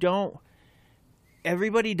interaction.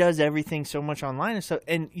 Everybody does everything so much online and stuff.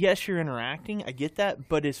 And yes, you're interacting. I get that.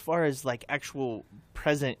 But as far as, like, actual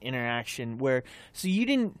present interaction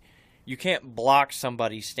You can't block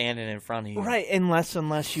somebody standing in front of you. Right,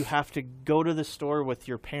 unless you have to go to the store with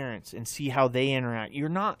your parents and see how they interact. You're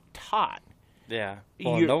not taught. Yeah.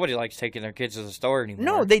 Well, nobody likes taking their kids to the store anymore.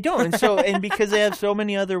 No, they don't. And because they have so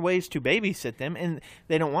many other ways to babysit them, and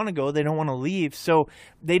they don't want to go, they don't want to leave, so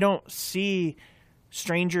they don't see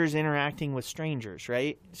strangers interacting with strangers,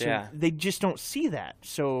 right? So yeah. They just don't see that.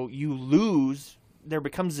 So you lose. There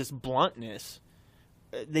becomes this bluntness.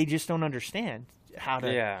 They just don't understand how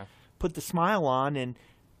to put the smile on. And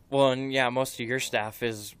well, and yeah, most of your staff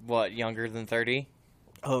is what, younger than 30?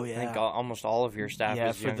 Oh yeah, I think almost all of your staff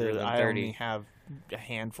is younger than 30. I only have a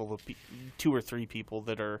handful of 2 or 3 people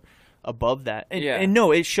that are above that. And, yeah. And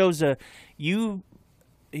no, it shows you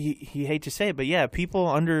hate to say it, but yeah, people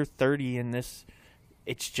under 30 in this,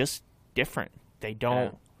 it's just different. They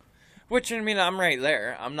don't. Yeah. Which, I mean, I'm right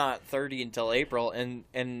there. I'm not 30 until April, and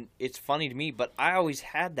it's funny to me, but I always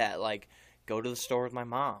had that, like, go to the store with my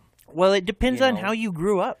mom. Well, it depends on how you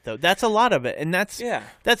grew up, though. That's a lot of it, and that's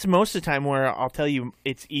most of the time where I'll tell you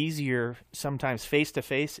it's easier sometimes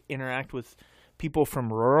face-to-face interact with people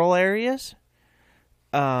from rural areas,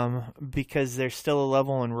 because there's still a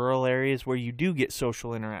level in rural areas where you do get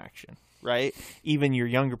social interaction, right? Even your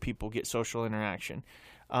younger people get social interaction.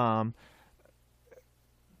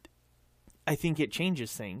 I think it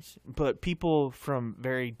changes things, but people from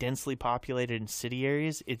very densely populated in city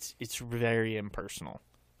areas, it's very impersonal.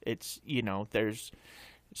 It's, it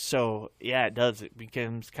does. It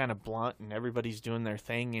becomes kind of blunt, and everybody's doing their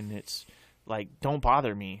thing, and it's like, don't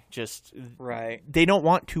bother me. Just, right. They don't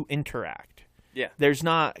want to interact. Yeah. There's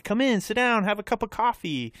not, come in, sit down, have a cup of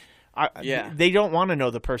coffee. They don't want to know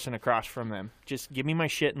the person across from them. Just give me my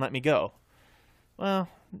shit and let me go. Well,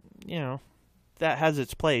 that has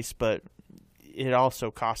its place, but it also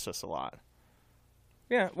costs us a lot.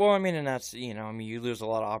 Yeah, well, I mean, and that's, you lose a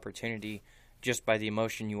lot of opportunity just by the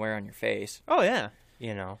emotion you wear on your face. Oh, yeah.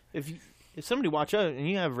 If somebody watch out and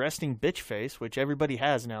you have resting bitch face, which everybody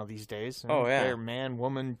has now these days. Oh, yeah. They're man,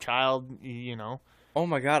 woman, child, Oh,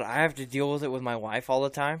 my God, I have to deal with it with my wife all the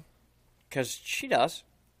time, because she does.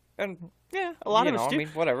 And yeah, a lot of us do. I mean,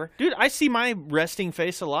 whatever. Dude, I see my resting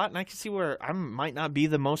face a lot, and I can see where I might not be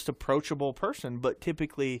the most approachable person, but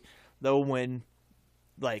typically, though, when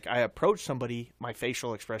I approach somebody, my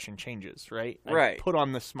facial expression changes, right? Right. I put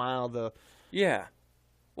on the smile, Yeah.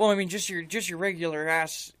 Well, I mean, just your regular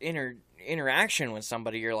ass interaction with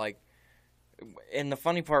somebody, you're like, and the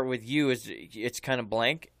funny part with you is it's kind of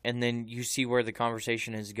blank, and then you see where the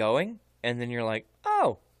conversation is going, and then you're like,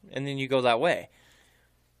 oh, and then you go that way.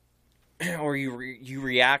 Or you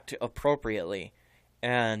react appropriately.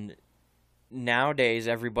 And nowadays,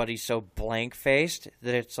 everybody's so blank-faced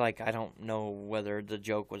that it's like, I don't know whether the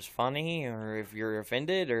joke was funny or if you're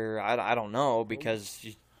offended, or I don't know,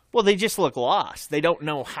 because... Well, they just look lost. They don't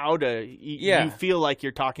know how to... You feel like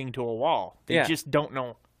you're talking to a wall. They just don't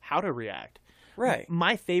know how to react. Right.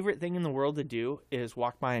 My favorite thing in the world to do is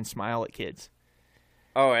walk by and smile at kids.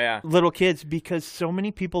 Oh, yeah. Little kids, because so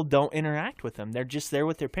many people don't interact with them. They're just there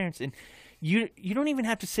with their parents. And you don't even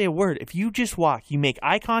have to say a word. If you just walk, you make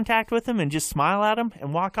eye contact with them and just smile at them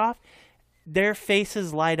and walk off, their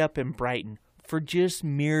faces light up and brighten for just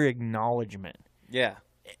mere acknowledgement. Yeah.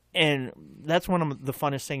 And that's one of the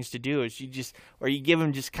funnest things to do is you give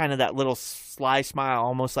them just kind of that little sly smile,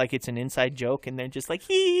 almost like it's an inside joke, and they're just like,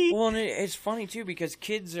 hee. Well, and it's funny, too, because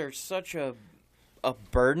kids are such a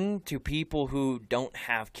burden to people who don't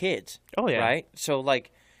have kids. Oh, yeah. Right? So,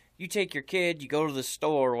 like, you take your kid, you go to the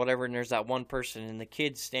store or whatever, and there's that one person, and the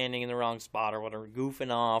kid's standing in the wrong spot or whatever,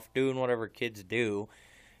 goofing off, doing whatever kids do,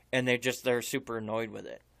 and they're super annoyed with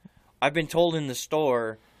it. I've been told in the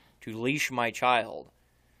store to leash my child.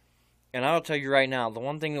 And I'll tell you right now, the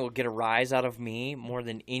one thing that will get a rise out of me more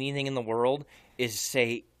than anything in the world is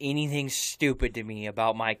say anything stupid to me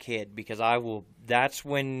about my kid, because that's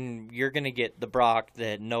when you're going to get the Brock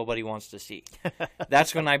that nobody wants to see.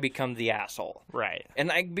 That's when I become the asshole. Right.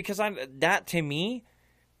 And that to me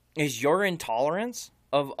is your intolerance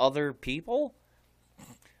of other people.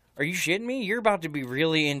 Are you shitting me? You're about to be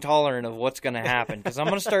really intolerant of what's going to happen, because I'm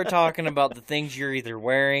going to start talking about the things you're either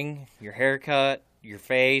wearing, your haircut, your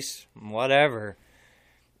face, whatever.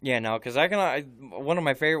 Yeah, no, because one of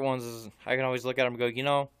my favorite ones is I can always look at him and go, you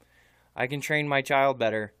know, I can train my child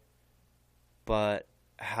better, but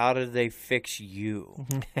how do they fix you?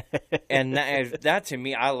 And that to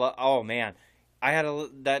me, oh man, I had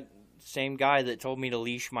that same guy that told me to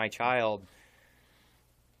leash my child.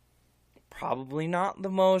 Probably not the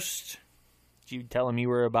most. Did you tell him you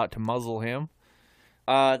were about to muzzle him?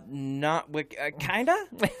 Not kinda.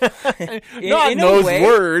 Not in those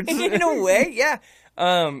words. In a way, yeah.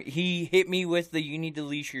 He hit me with the "you need to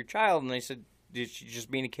leash your child," and I said, "She's just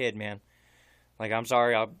being a kid, man. Like, I'm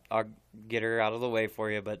sorry, I'll get her out of the way for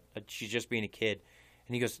you, but she's just being a kid."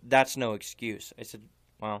 And he goes, "That's no excuse." I said,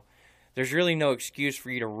 "Well, there's really no excuse for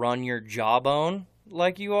you to run your jawbone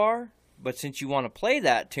like you are, but since you want to play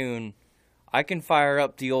that tune, I can fire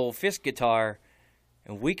up the old fist guitar,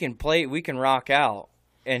 and we can rock out."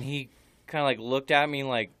 And he kind of like looked at me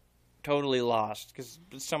like totally lost, because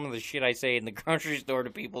some of the shit I say in the grocery store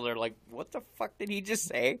to people, they're like, what the fuck did he just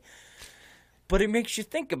say? But it makes you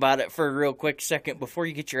think about it for a real quick second before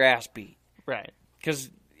you get your ass beat. Right.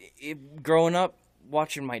 Because growing up,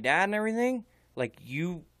 watching my dad and everything, like,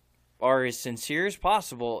 you are as sincere as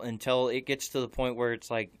possible until it gets to the point where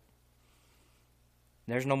it's like,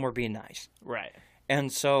 there's no more being nice. Right.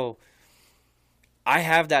 And so I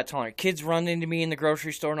have that tolerance. Kids run into me in the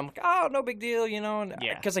grocery store, and I'm like, oh, no big deal, you know,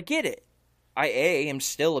 because I get it. I am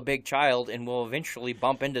still a big child and will eventually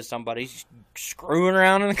bump into somebody screwing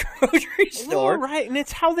around in the grocery store. Well, right, and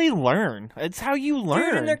it's how they learn. It's how you learn.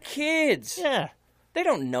 Dude, and they're kids. Yeah. They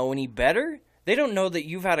don't know any better. They don't know that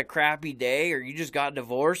you've had a crappy day or you just got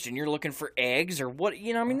divorced and you're looking for eggs or what,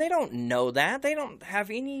 you know, I mean, they don't know that. They don't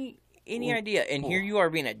have any idea. And here you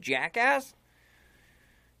are being a jackass.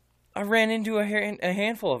 I ran into a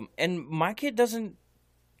handful of them, and my kid doesn't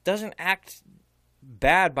act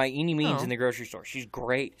bad by any means in the grocery store. She's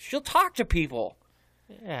great. She'll talk to people.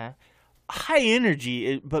 Yeah. High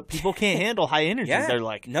energy, but people can't handle high energy. Yeah. They're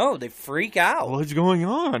like, no, they freak out. What's going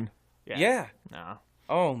on? Yeah. No.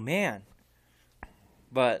 Oh, man.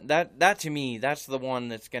 But that to me, that's the one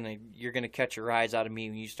that's you're gonna catch a rise out of me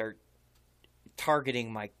when you start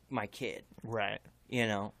targeting my kid. Right. You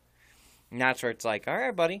know. And that's where it's like, all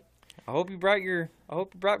right, buddy. I hope you brought your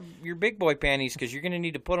big boy panties, because you're gonna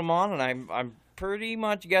need to put them on, and I'm pretty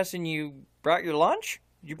much guessing you brought your lunch.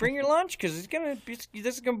 Did you bring your lunch? Because this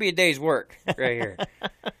is gonna be a day's work right here.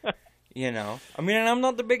 You know. I mean, and I'm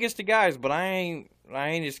not the biggest of guys, but I ain't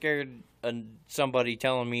as scared of somebody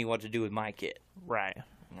telling me what to do with my kid. Right.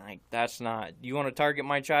 Like, that's not. You want to target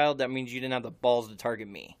my child? That means you didn't have the balls to target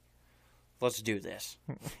me. Let's do this.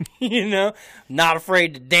 You know? Not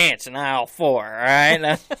afraid to dance in aisle 4, all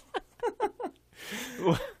right?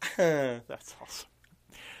 That's awesome.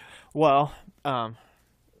 Well,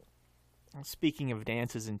 speaking of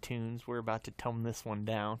dances and tunes, we're about to tone this one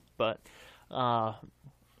down, but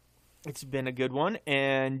it's been a good one.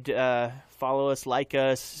 And follow us, like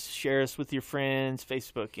us, share us with your friends,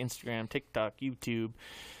 Facebook, Instagram, TikTok, YouTube,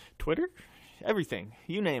 Twitter. Everything,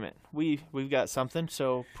 you name it. We've got something,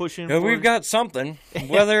 so pushing. We've got something.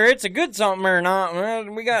 Whether it's a good something or not,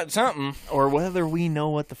 well, we got something. Or whether we know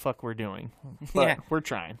what the fuck we're doing. But we're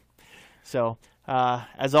trying. So,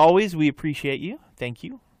 as always, we appreciate you. Thank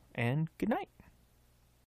you, and good night.